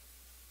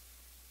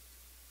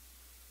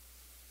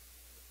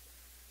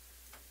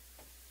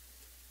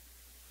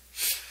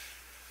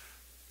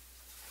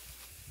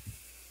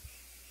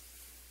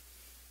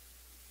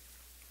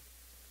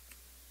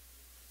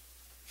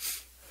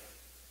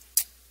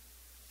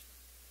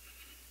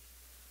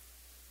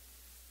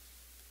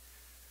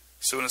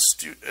 So an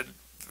astute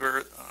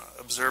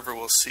observer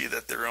will see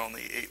that there are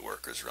only 8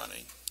 workers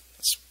running.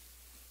 That's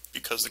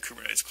because the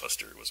Kubernetes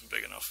cluster wasn't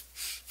big enough.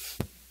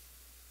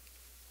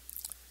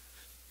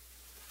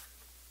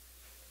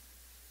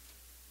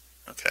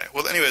 Okay,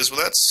 well anyways,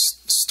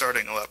 that's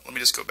starting up. Let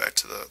me just go back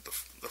to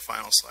the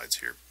final slides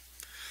here.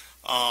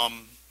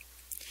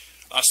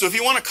 So if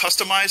you want to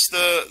customize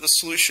the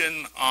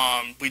solution,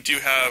 we do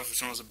have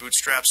what's known as a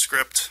bootstrap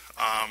script.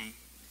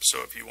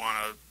 So if you want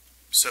to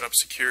set up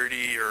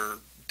security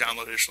or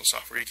download additional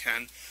software, you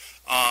can.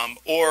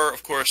 Or,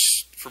 of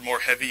course, for more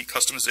heavy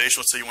customization,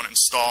 let's say you want to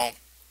install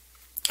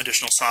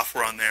additional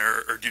software on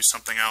there or do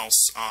something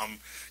else,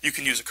 you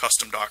can use a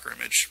custom Docker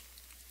image.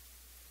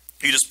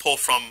 You just pull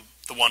from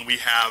the one we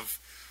have,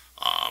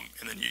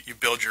 and then you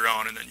build your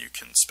own, and then you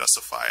can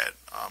specify it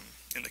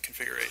in the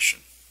configuration.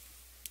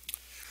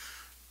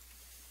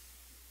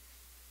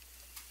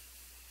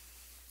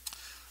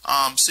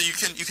 So you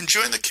can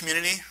join the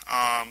community.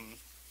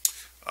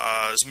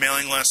 There's a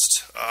mailing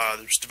list,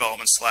 there's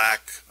development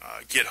Slack,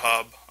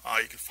 GitHub,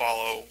 you can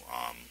follow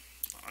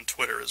on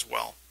Twitter as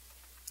well.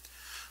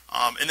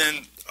 And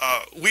then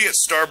we at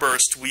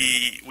Starburst,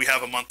 we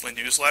have a monthly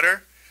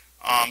newsletter,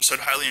 so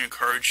I'd highly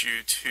encourage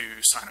you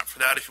to sign up for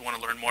that if you want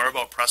to learn more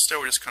about Presto.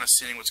 We're just kind of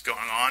seeing what's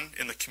going on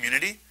in the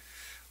community.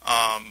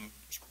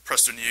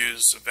 Presto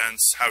news,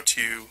 events,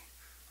 how-to,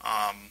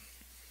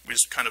 we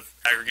just kind of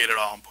aggregate it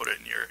all and put it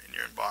in your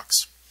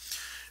inbox.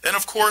 And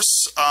of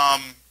course,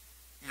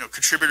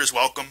 contributors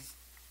welcome.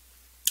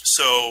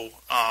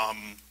 So,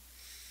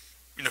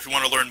 if you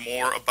want to learn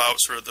more about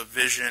sort of the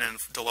vision and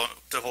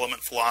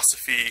development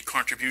philosophy,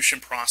 contribution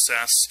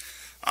process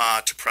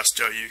to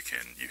Presto, you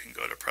can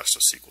go to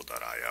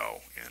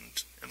prestosql.io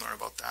and learn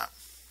about that.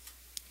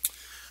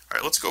 All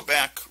right, let's go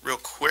back real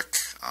quick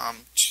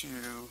to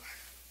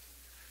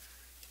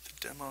the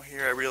demo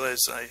here. I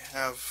realize I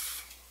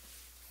have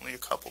only a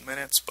couple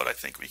minutes, but I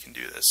think we can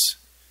do this.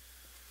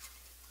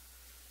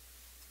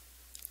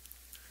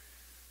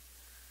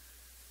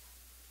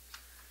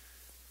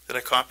 Did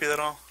I copy that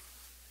all?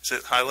 Is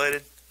it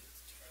highlighted?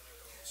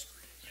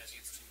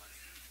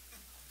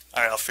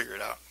 All right, I'll figure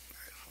it out.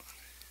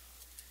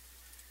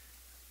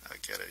 All right, I'll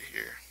get it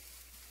here.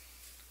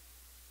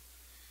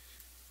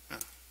 Oh,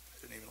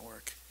 it didn't even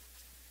work.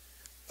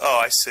 Oh,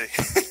 I see.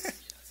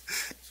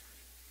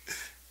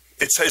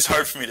 It's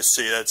hard for me to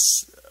see.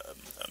 That's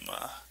I'm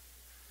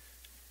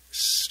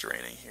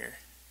straining here.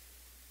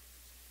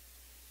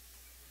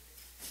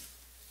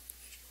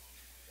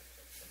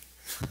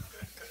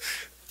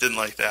 Didn't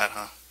like that,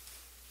 huh?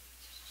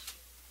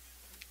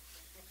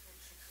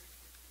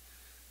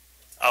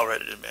 I'll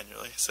write it in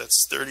manually. So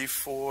that's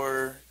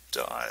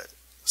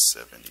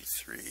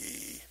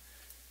 34.73.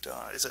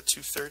 Is that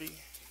 230?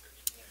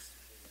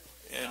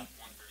 And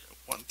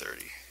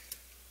 130.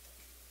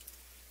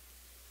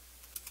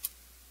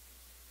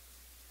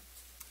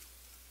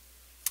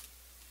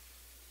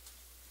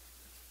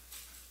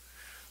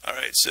 All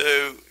right,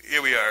 so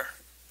here we are.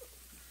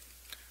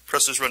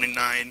 Presto's running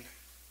 9.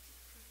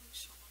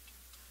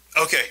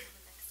 Okay.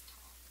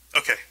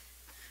 Okay.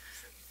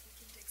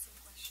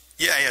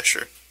 Yeah,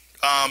 sure.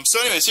 So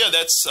anyways, yeah,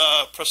 that's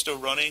Presto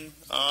running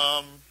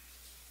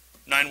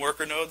 9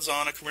 worker nodes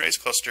on a Kubernetes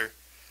cluster.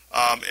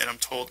 And I'm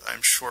told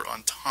I'm short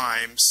on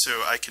time,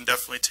 so I can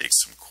definitely take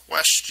some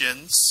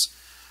questions.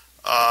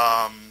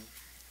 I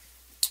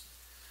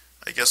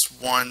guess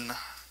one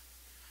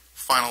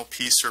final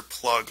piece or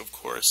plug, of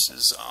course,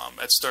 is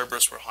at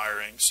Starburst we're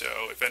hiring.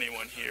 So if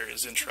anyone here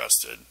is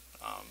interested,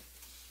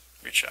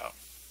 reach out.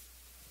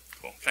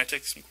 Cool. Can I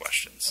take some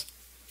questions?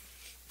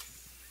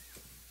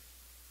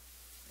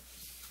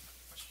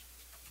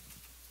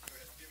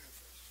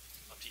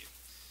 Up to you.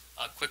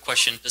 Quick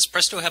question. Does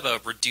Presto have a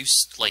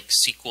reduced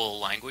SQL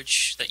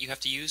language that you have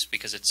to use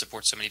because it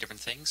supports so many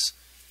different things?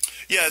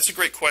 Yeah, that's a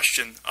great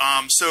question.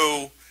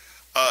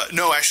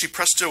 No, actually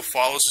Presto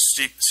follows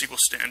the SQL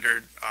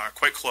standard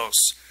quite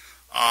close.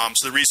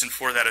 So the reason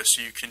for that is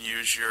so you can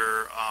use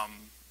your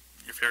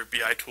favorite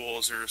BI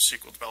tools or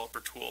SQL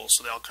developer tools,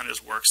 so they all kind of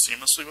just work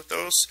seamlessly with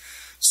those.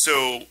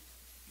 So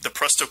the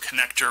Presto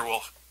connector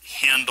will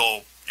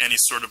handle any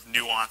sort of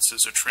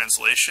nuances or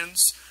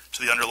translations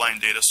to the underlying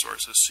data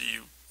sources. So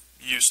you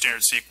use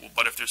standard SQL,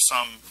 but if there's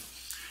some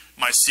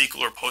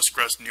MySQL or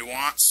Postgres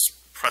nuance,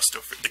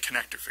 Presto, the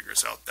connector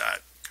figures out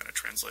that kind of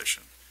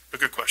translation. But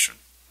good question.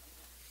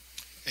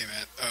 Hey,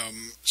 Matt.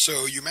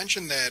 So you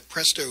mentioned that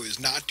Presto is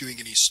not doing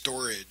any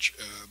storage,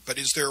 but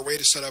is there a way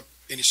to set up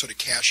any sort of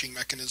caching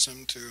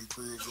mechanism to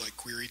improve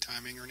query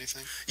timing or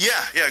anything?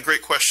 Yeah,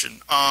 great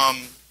question.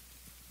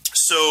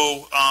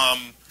 So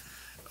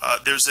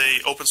there's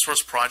a open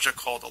source project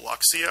called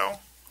Alluxio,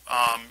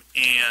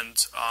 and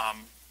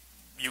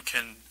you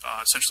can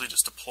essentially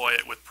just deploy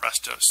it with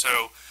Presto.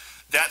 So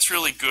that's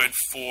really good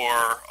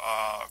for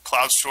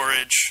cloud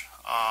storage,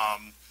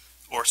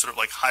 or sort of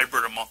like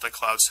hybrid or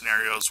multi-cloud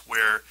scenarios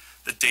where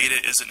the data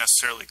isn't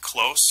necessarily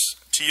close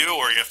to you,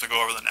 or you have to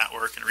go over the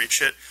network and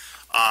reach it.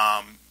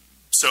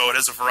 So it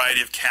has a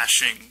variety of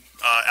caching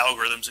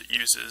algorithms it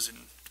uses, and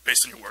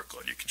based on your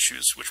workload, you can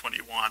choose which one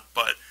you want.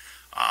 But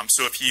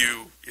so if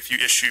you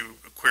issue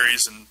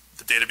queries and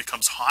the data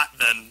becomes hot,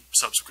 then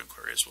subsequent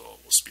queries will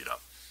speed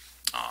up.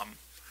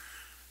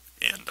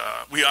 And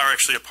we are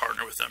actually a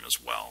partner with them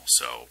as well.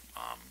 So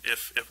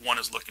if one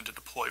is looking to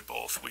deploy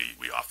both,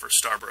 we offer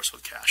Starburst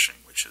with caching,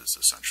 which is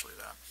essentially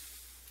that.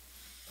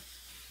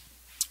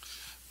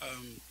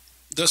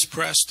 Does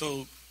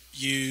Presto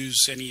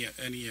use any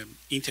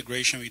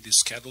integration with the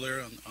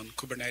scheduler on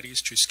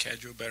Kubernetes to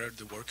schedule better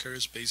the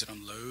workers based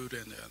on load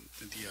and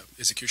the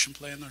execution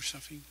plan or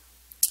something?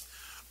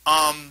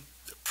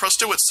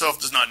 Presto itself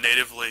does not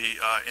natively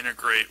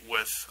integrate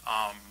with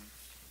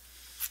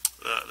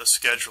the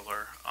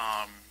scheduler,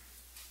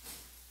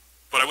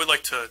 but I would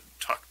like to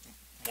talk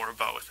more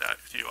about with that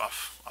with you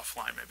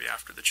offline, maybe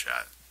after the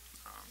chat.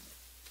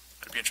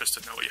 I'd be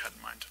interested to know what you had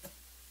in mind.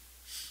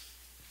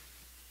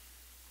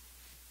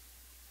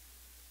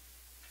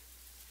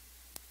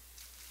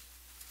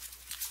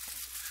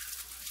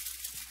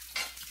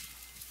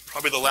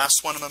 Probably the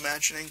last one I'm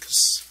imagining,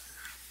 because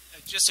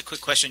just a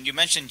quick question. You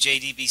mentioned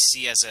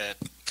JDBC as a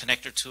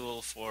connector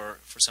tool for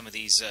some of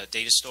these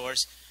data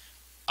stores.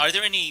 Are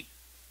there any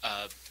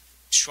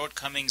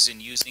shortcomings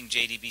in using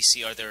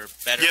JDBC? Are there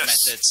better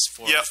methods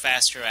for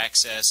faster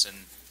access?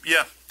 And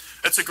yeah,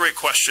 that's a great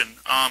question.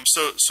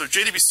 So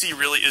JDBC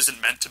really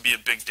isn't meant to be a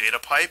big data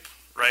pipe,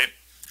 right?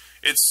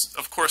 It's,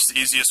 of course, the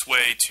easiest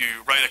way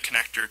to write a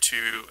connector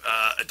to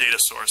a data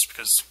source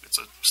because it's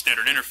a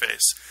standard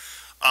interface.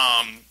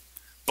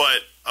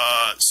 But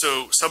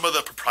so some of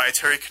the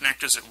proprietary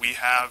connectors that we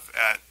have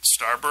at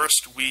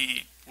Starburst,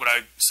 what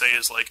I say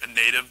is like a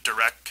native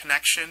direct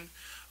connection.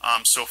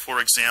 So for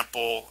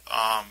example,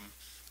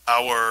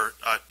 our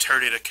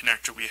Teradata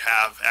connector we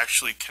have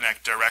actually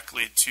connect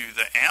directly to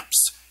the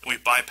amps, and we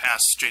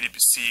bypass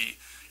JDBC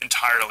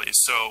entirely.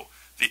 So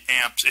the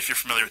amps, if you're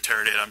familiar with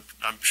Teradata,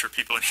 I'm sure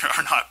people in here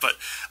are not, but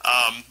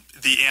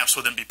the amps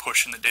will then be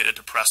pushing the data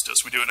to Presto.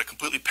 So we do it in a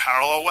completely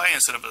parallel way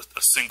instead of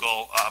a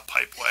single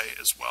pipe way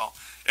as well.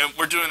 And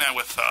we're doing that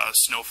with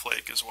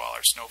Snowflake as well,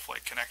 our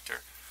Snowflake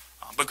connector.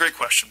 But great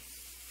question.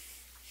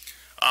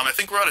 I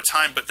think we're out of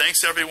time, but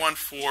thanks everyone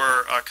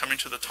for coming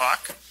to the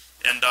talk.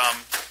 And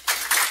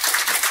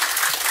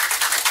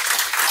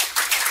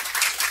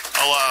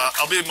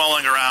I'll be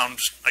mulling around,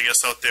 I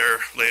guess, out there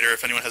later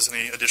if anyone has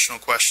any additional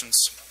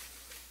questions.